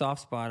got a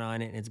soft spot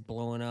on it and it's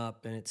blowing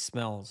up and it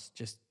smells.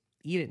 Just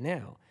eat it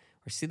now.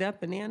 Or see that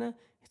banana?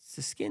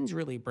 The skin's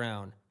really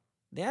brown.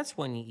 That's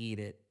when you eat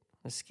it.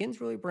 The skin's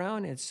really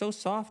brown and it's so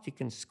soft you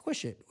can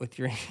squish it with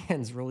your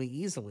hands really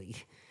easily.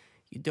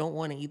 You don't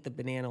want to eat the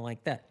banana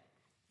like that.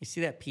 You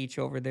see that peach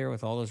over there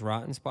with all those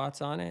rotten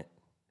spots on it?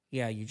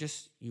 Yeah, you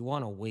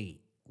want to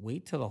wait.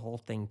 Wait till the whole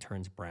thing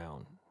turns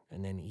brown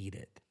and then eat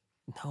it.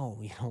 No,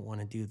 you don't want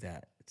to do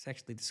that. It's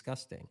actually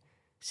disgusting.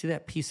 See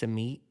that piece of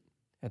meat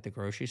at the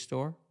grocery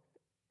store,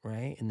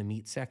 right? In the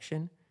meat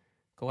section?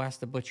 Go ask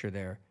the butcher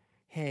there,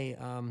 hey,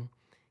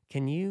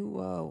 can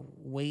you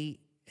wait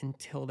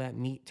until that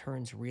meat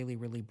turns really,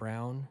 really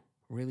brown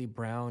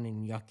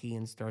and yucky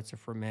and starts to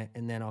ferment,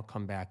 and then I'll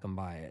come back and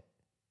buy it.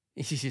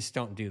 You just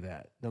don't do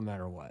that, no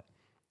matter what.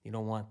 You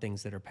don't want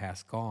things that are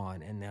past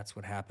gone, and that's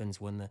what happens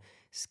when the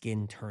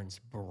skin turns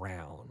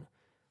brown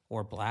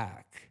or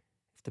black.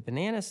 If the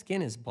banana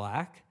skin is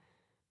black,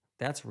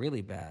 that's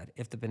really bad.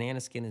 If the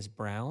banana skin is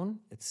brown,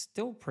 it's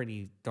still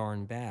pretty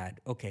darn bad.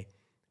 Okay,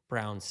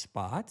 brown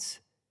spots?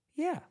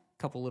 Yeah, a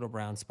couple little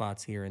brown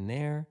spots here and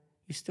there.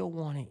 You still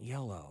want it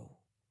yellow.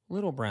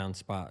 Little brown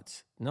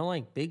spots. Not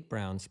like big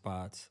brown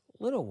spots,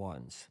 little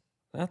ones.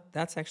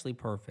 That's actually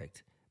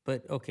perfect.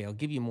 But okay, I'll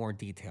give you more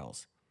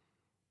details.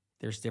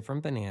 There's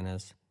different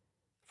bananas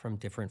from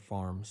different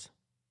farms.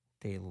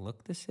 They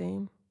look the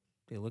same.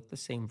 They look the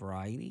same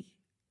variety,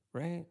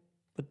 right?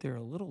 but they're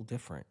a little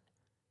different.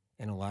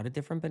 And a lot of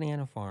different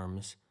banana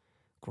farms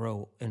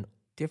grow a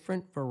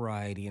different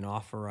variety and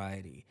off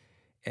variety.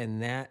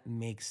 And that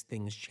makes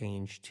things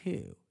change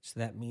too. So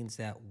that means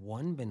that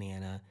one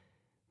banana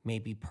may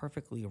be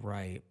perfectly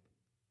ripe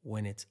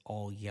when it's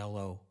all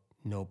yellow,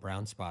 no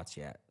brown spots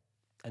yet.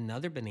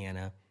 Another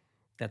banana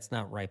that's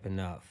not ripe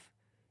enough.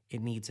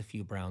 It needs a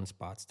few brown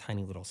spots,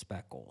 tiny little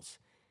speckles.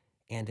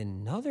 And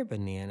another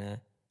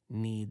banana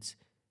needs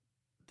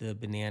the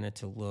banana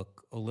to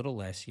look a little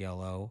less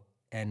yellow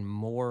and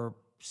more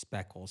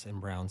speckles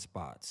and brown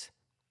spots.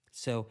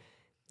 So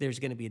there's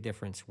going to be a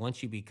difference.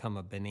 Once you become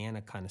a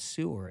banana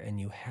connoisseur and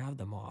you have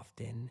them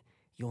often,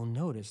 you'll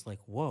notice like,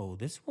 whoa,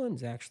 this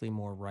one's actually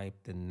more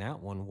ripe than that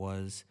one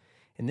was.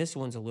 And this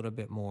one's a little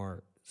bit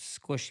more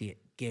squishy. It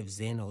gives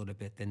in a little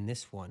bit than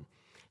this one.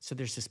 So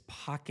there's this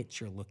pocket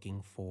you're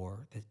looking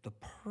for. The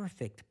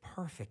perfect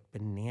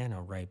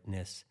banana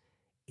ripeness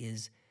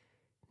is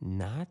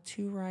not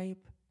too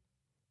ripe,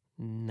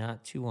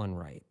 not too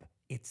unripe.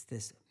 It's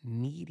this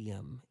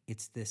medium,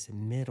 it's this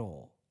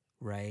middle,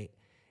 right?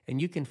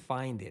 And you can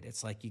find it.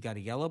 It's like you got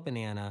a yellow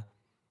banana,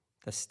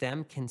 the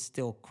stem can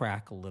still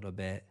crack a little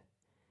bit.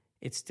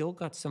 It's still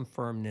got some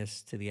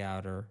firmness to the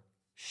outer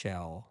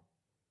shell,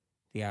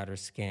 the outer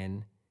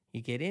skin.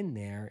 You get in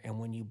there, and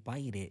when you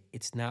bite it,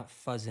 it's not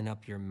fuzzing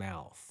up your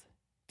mouth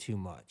too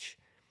much.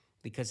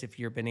 Because if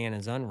your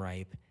banana's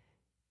unripe,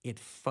 it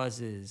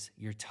fuzzes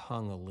your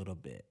tongue a little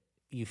bit.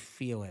 You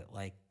feel it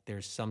like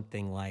there's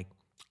something like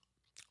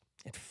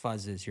it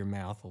fuzzes your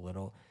mouth a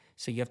little.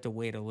 So you have to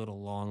wait a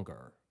little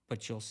longer.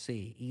 But you'll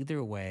see,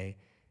 either way,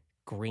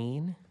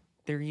 green,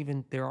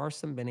 there are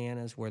some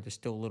bananas where there's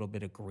still a little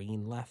bit of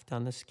green left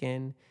on the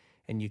skin,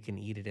 and you can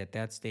eat it at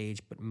that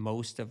stage, but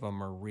most of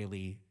them are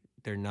really,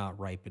 they're not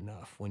ripe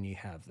enough when you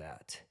have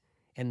that.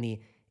 And the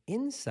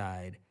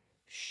inside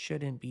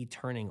shouldn't be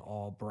turning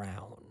all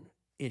brown.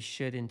 It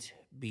shouldn't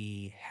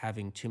be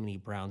having too many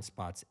brown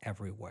spots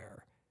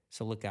everywhere.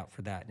 So look out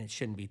for that. And it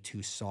shouldn't be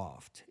too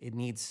soft. It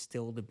needs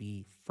still to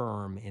be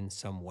firm in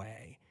some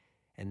way.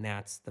 And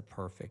that's the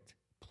perfect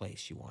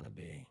place you want to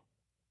be.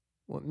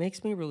 What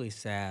makes me really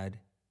sad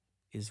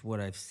is what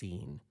I've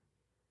seen.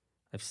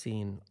 I've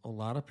seen a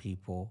lot of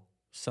people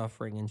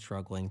suffering and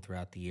struggling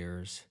throughout the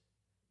years,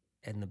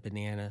 and the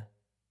banana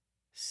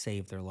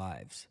saved their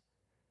lives.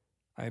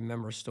 I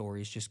remember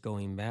stories just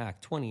going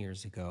back 20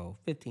 years ago,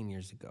 15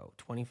 years ago,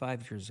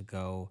 25 years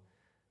ago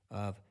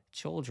of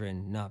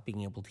children not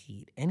being able to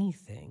eat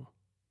anything.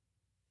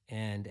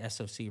 And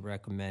SOC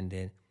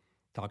recommended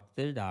talk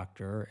to the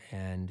doctor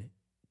and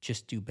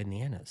just do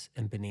bananas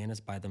and bananas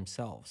by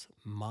themselves,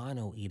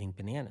 mono eating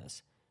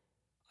bananas.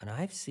 And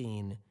I've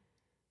seen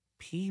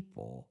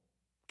people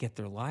get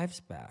their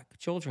lives back,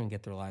 children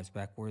get their lives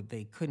back where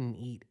they couldn't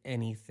eat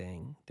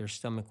anything. Their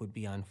stomach would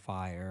be on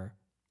fire.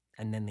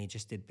 And then they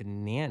just did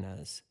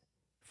bananas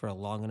for a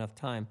long enough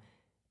time,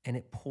 and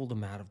it pulled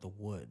them out of the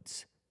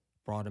woods,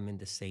 brought them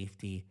into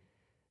safety,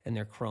 and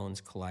their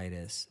Crohn's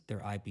colitis, their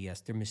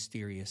IBS, their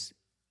mysterious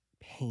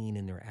pain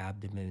in their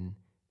abdomen,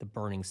 the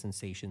burning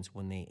sensations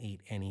when they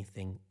ate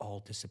anything all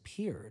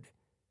disappeared.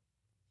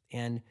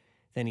 And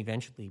then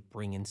eventually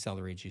bring in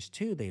celery juice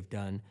too, they've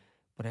done.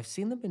 But I've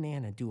seen the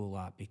banana do a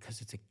lot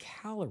because it's a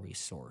calorie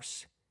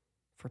source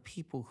for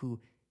people who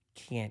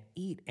can't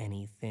eat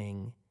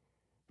anything,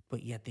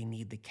 but yet they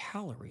need the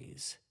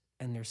calories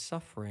and they're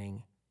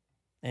suffering.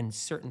 And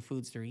certain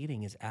foods they're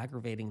eating is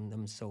aggravating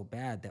them so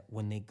bad that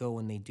when they go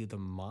and they do the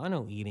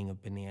mono eating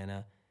of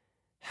banana,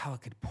 how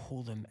it could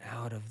pull them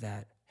out of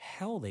that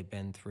hell they've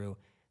been through.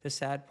 The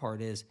sad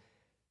part is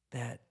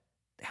that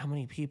how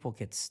many people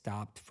get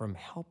stopped from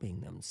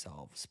helping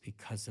themselves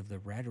because of the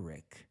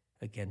rhetoric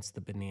against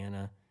the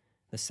banana,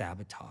 the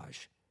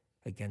sabotage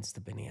against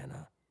the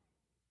banana.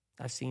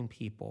 I've seen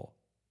people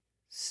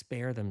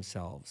spare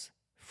themselves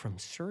from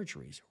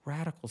surgeries,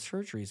 radical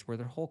surgeries where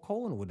their whole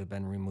colon would have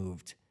been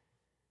removed.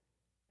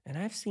 And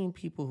I've seen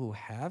people who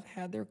have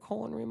had their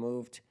colon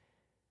removed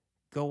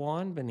go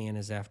on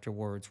bananas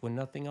afterwards when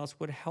nothing else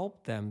would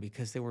help them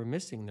because they were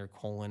missing their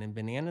colon, and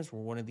bananas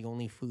were one of the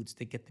only foods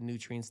to get the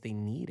nutrients they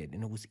needed,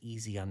 and it was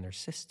easy on their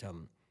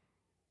system.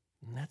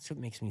 And that's what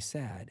makes me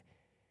sad.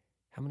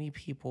 How many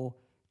people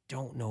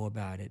don't know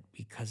about it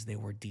because they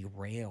were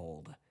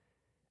derailed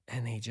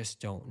and they just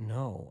don't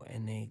know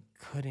and they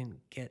couldn't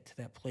get to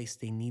that place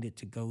they needed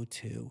to go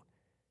to?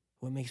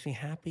 What makes me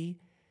happy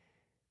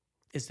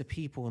is the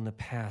people in the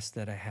past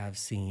that I have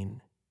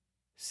seen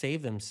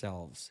save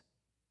themselves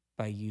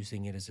by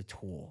using it as a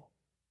tool.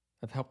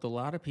 I've helped a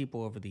lot of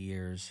people over the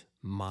years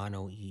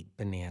mono eat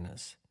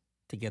bananas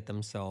to get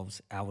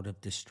themselves out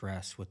of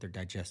distress with their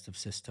digestive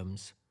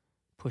systems,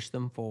 push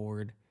them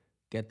forward,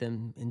 get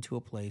them into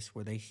a place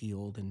where they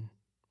healed and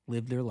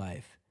lived their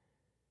life.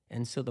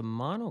 And so the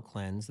mono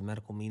cleanse, the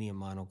medical medium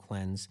mono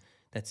cleanse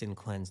that's in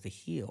Cleanse to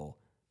Heal,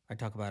 I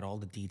talk about all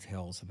the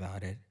details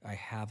about it. I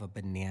have a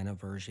banana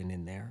version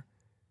in there.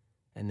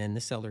 And then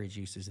the celery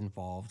juice is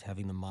involved,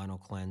 having the mono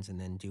cleanse and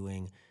then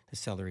doing the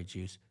celery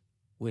juice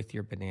with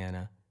your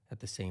banana at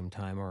the same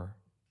time, or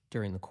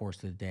during the course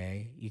of the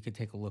day. You could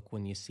take a look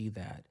when you see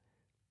that.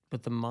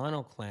 But the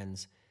Mono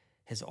Cleanse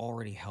has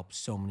already helped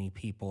so many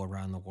people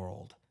around the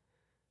world.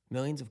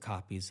 Millions of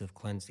copies of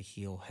Cleanse to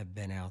Heal have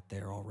been out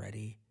there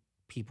already.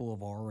 People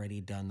have already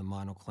done the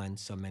Mono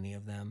Cleanse, so many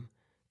of them.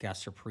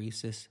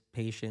 Gastroparesis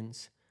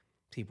patients,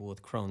 people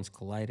with Crohn's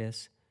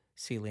colitis,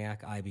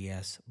 celiac,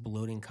 IBS,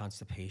 bloating,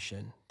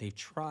 constipation. They've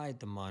tried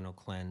the Mono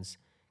Cleanse,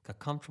 got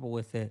comfortable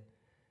with it,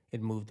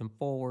 it moved them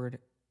forward,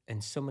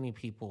 and so many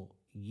people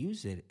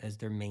use it as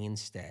their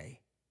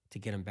mainstay to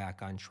get them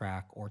back on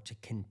track or to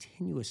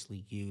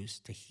continuously use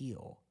to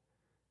heal.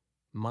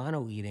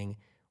 Mono eating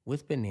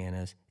with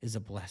bananas is a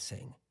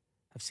blessing.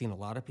 I've seen a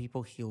lot of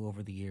people heal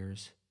over the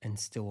years and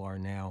still are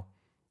now.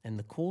 And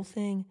the cool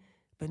thing,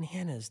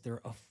 bananas,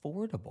 they're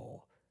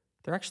affordable.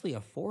 They're actually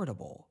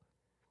affordable.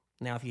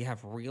 Now, if you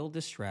have real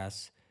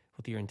distress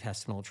with your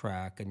intestinal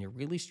tract and you're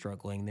really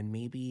struggling, then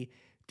maybe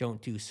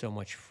don't do so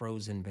much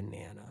frozen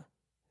banana.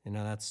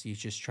 You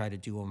just try to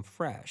do them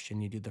fresh,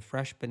 and you do the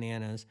fresh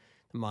bananas,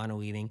 the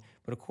mono eating.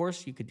 But of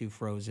course, you could do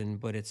frozen,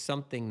 but it's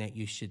something that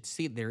you should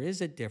see. There is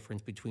a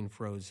difference between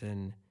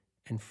frozen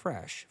and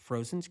fresh.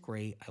 Frozen's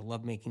great. I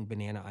love making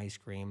banana ice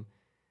cream.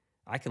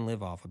 I can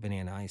live off of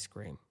banana ice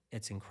cream.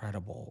 It's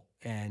incredible.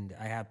 And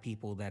I have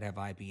people that have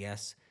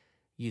IBS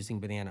using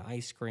banana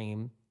ice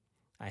cream.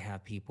 I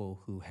have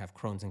people who have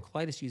Crohn's and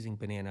colitis using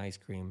banana ice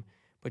cream.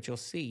 But you'll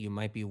see you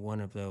might be one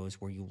of those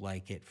where you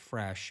like it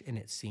fresh and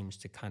it seems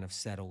to kind of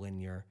settle in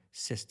your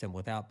system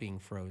without being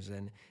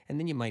frozen. And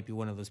then you might be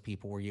one of those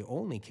people where you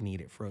only can eat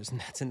it frozen.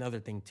 That's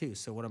another thing too.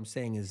 So what I'm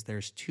saying is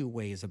there's two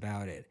ways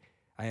about it.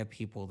 I have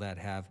people that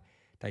have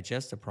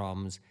digestive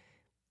problems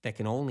that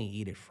can only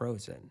eat it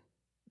frozen.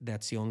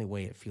 That's the only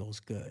way it feels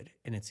good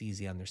and it's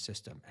easy on their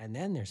system. And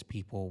then there's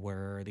people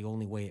where the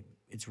only way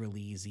it's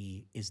really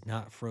easy is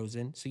not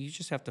frozen. So you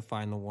just have to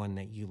find the one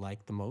that you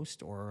like the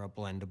most or a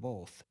blend of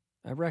both.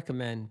 I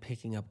recommend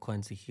picking up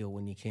Cleanse to Heal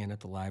when you can at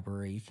the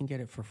library. You can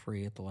get it for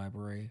free at the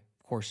library.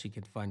 Of course, you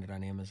can find it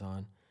on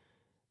Amazon.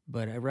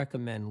 But I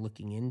recommend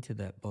looking into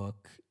that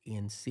book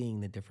and seeing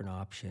the different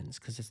options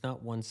because it's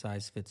not one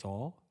size fits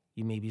all.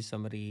 You may be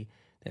somebody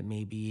that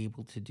may be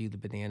able to do the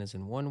bananas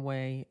in one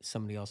way.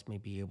 Somebody else may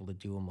be able to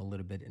do them a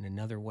little bit in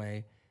another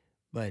way.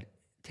 But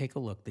take a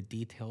look. The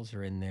details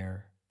are in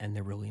there, and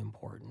they're really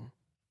important.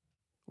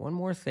 One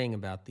more thing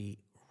about the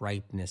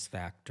ripeness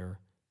factor.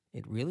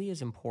 It really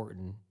is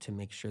important to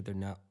make sure they're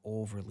not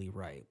overly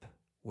ripe,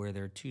 where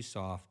they're too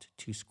soft,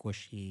 too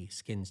squishy,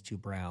 skin's too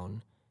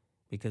brown,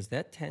 because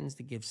that tends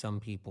to give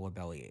some people a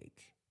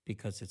bellyache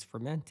because it's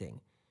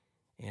fermenting.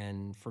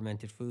 And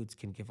fermented foods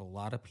can give a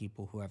lot of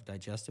people who have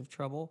digestive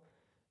trouble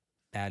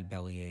bad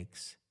belly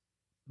aches,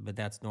 but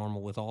that's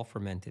normal with all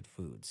fermented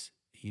foods.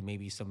 You may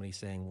be somebody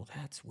saying, well,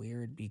 that's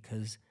weird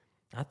because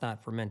I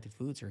thought fermented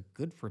foods are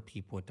good for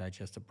people with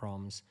digestive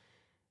problems.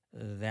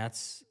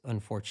 That's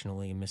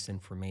unfortunately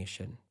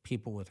misinformation.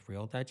 People with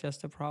real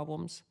digestive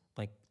problems,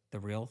 like the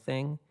real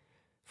thing,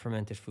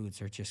 fermented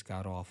foods are just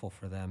god awful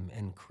for them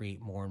and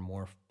create more and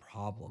more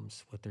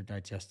problems with their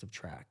digestive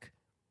tract.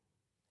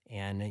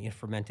 And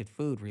fermented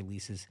food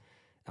releases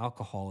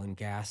alcohol and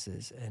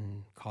gases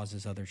and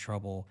causes other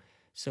trouble.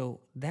 So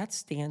that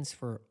stands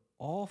for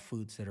all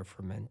foods that are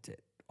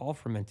fermented. All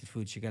fermented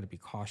foods, you got to be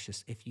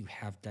cautious if you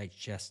have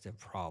digestive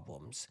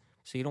problems.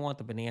 So you don't want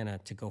the banana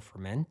to go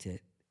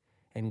fermented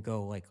and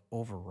go like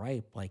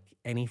overripe like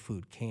any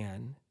food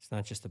can. It's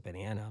not just a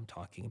banana I'm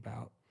talking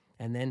about.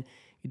 And then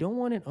you don't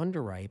want it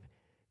underripe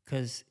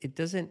because it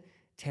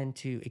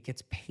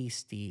gets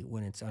pasty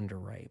when it's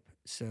underripe.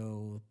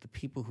 So the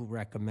people who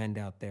recommend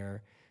out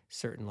there,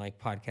 certain like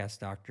podcast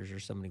doctors or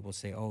somebody will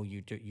say, oh,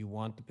 you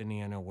want the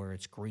banana where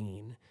it's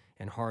green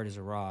and hard as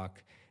a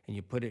rock, and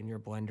you put it in your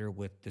blender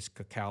with this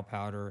cacao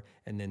powder,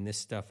 and then this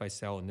stuff I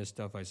sell, and this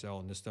stuff I sell,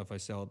 and this stuff I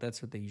sell.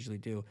 That's what they usually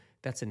do.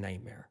 That's a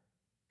nightmare.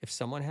 If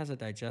someone has a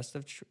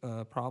digestive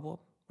problem,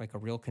 like a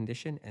real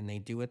condition, and they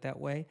do it that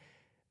way,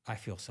 I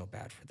feel so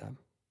bad for them.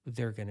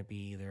 They're going to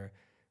be either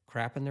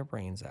crapping their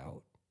brains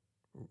out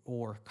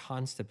or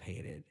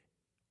constipated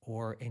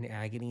or in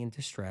agony and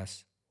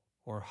distress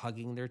or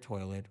hugging their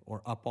toilet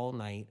or up all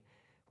night,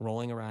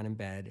 rolling around in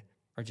bed,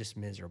 or just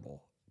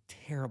miserable.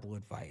 Terrible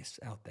advice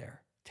out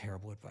there.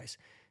 Terrible advice.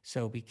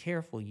 So be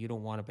careful. You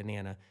don't want a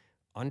banana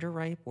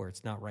underripe where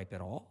it's not ripe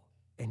at all,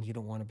 and you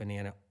don't want a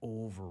banana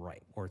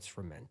overripe where it's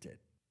fermented.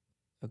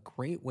 A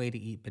great way to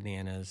eat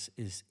bananas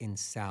is in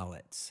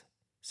salads.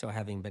 So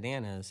having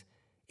bananas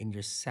in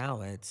your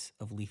salads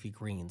of leafy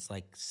greens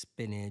like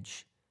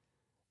spinach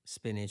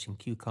and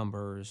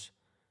cucumbers,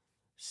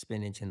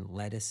 spinach and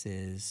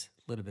lettuces,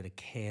 a little bit of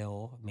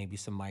kale, maybe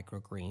some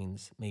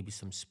microgreens, maybe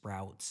some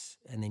sprouts,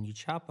 and then you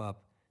chop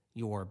up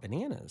your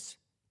bananas,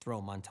 throw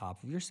them on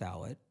top of your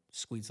salad,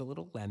 squeeze a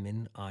little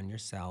lemon on your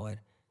salad.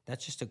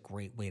 That's just a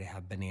great way to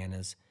have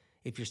bananas.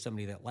 If you're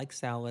somebody that likes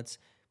salads,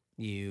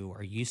 you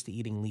are used to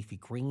eating leafy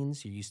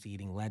greens, you're used to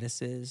eating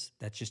lettuces,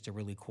 that's just a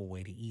really cool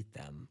way to eat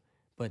them.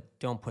 But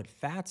don't put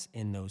fats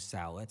in those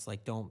salads.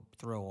 Like don't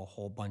throw a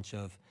whole bunch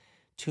of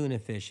tuna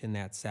fish in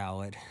that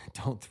salad.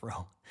 Don't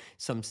throw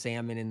some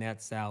salmon in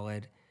that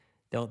salad.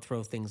 Don't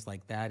throw things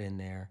like that in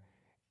there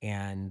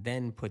and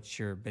then put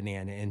your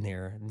banana in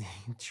there.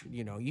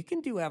 You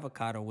can do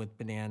avocado with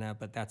banana,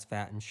 but that's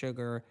fat and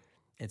sugar.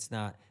 It's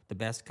not the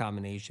best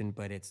combination,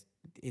 but it's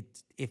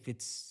if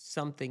it's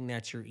something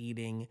that you're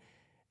eating,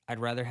 I'd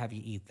rather have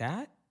you eat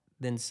that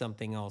than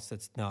something else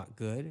that's not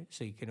good.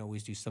 So you can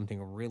always do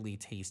something really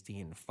tasty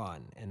and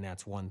fun, and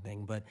that's one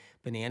thing. But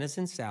bananas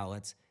and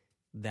salads,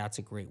 that's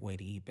a great way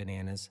to eat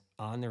bananas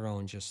on their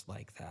own, just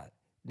like that.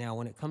 Now,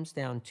 when it comes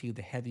down to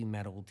the heavy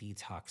metal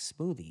detox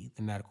smoothie,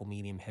 the medical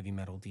medium heavy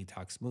metal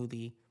detox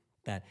smoothie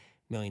that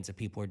millions of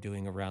people are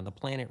doing around the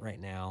planet right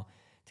now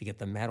to get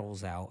the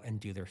metals out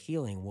and do their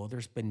healing, well,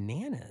 there's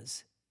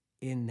bananas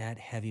in that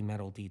heavy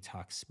metal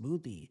detox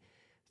smoothie.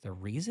 The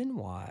reason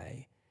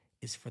why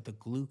is for the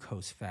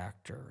glucose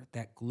factor.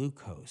 That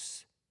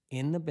glucose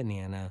in the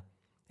banana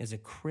is a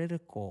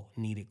critical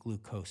needed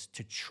glucose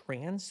to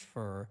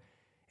transfer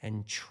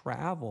and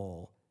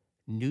travel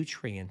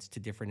nutrients to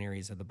different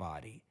areas of the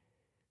body.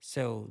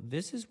 So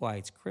this is why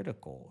it's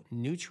critical.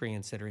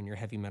 Nutrients that are in your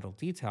heavy metal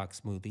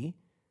detox smoothie,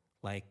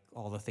 like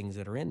all the things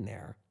that are in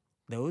there,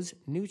 those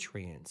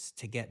nutrients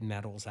to get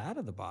metals out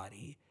of the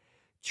body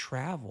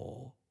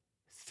travel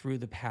through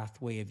the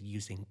pathway of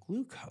using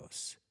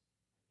glucose.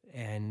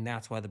 And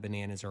that's why the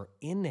bananas are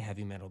in the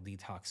heavy metal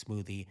detox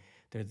smoothie.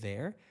 They're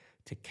there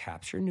to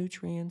capture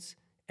nutrients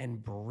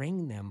and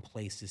bring them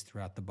places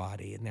throughout the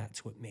body. And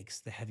that's what makes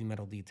the heavy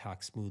metal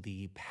detox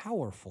smoothie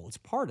powerful. It's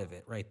part of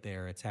it right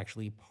there. It's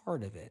actually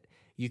part of it.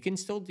 You can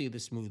still do the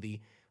smoothie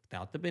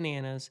without the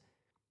bananas.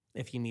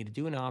 If you need to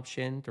do an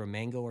option, throw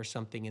mango or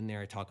something in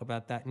there. I talk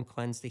about that in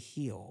Cleanse to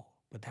Heal.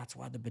 But that's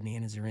why the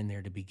bananas are in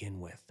there to begin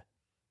with.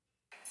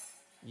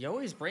 You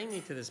always bring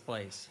me to this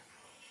place.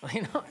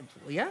 I know.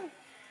 Yeah.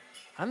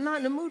 I'm not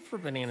in the mood for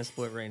banana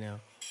split right now.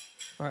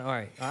 All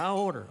right. I'll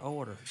order.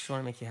 Just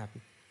want to make you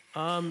happy.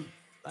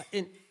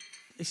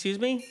 Excuse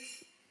me?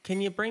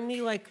 Can you bring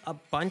me like a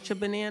bunch of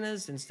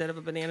bananas instead of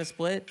a banana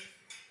split?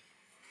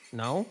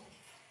 No?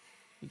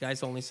 You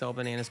guys only sell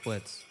banana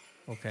splits.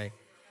 Okay.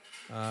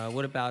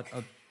 What about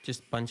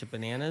just a bunch of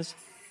bananas?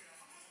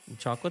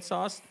 Chocolate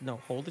sauce? No,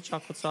 hold the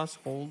chocolate sauce,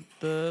 hold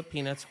the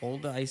peanuts,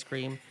 hold the ice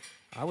cream.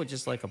 I would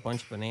just like a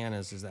bunch of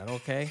bananas. Is that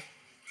okay?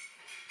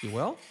 You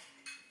will?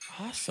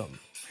 Awesome.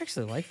 I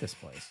actually like this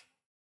place.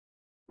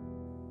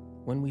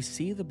 When we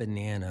see the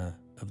banana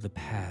of the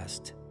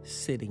past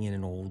sitting in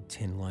an old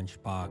tin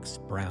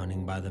lunchbox,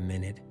 browning by the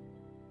minute,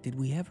 did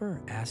we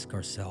ever ask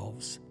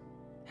ourselves,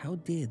 how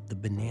did the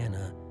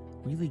banana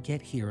really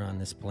get here on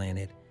this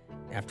planet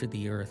after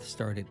the earth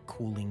started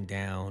cooling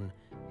down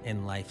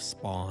and life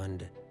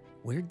spawned?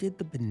 Where did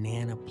the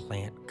banana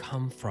plant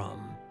come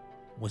from?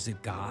 Was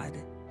it God?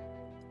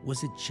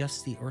 Was it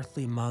just the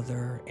earthly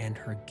mother and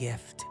her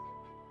gift?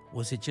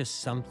 Was it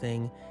just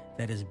something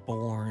that is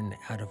born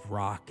out of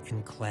rock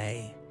and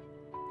clay?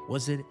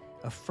 Was it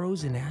a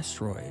frozen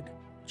asteroid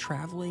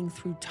traveling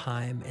through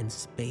time and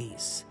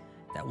space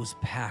that was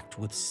packed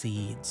with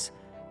seeds,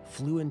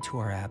 flew into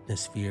our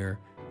atmosphere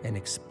and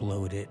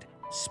exploded,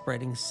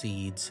 spreading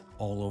seeds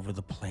all over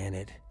the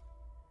planet?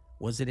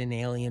 Was it an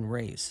alien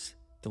race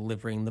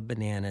delivering the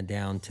banana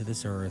down to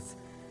this earth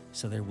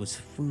so there was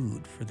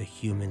food for the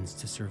humans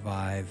to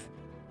survive?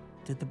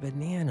 Did the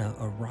banana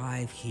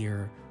arrive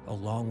here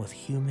along with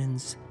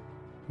humans,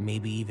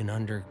 maybe even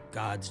under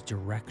God's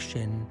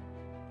direction?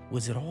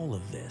 Was it all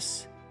of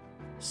this?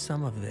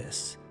 Some of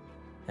this?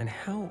 And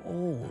how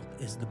old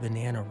is the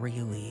banana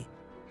really?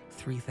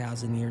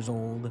 3,000 years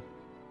old?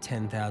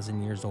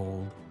 10,000 years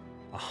old?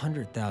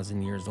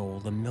 100,000 years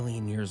old?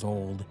 1,000,000 years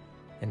old?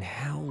 And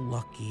how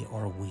lucky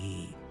are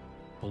we?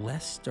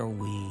 Blessed are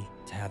we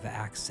to have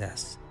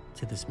access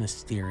to this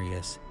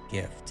mysterious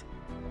gift?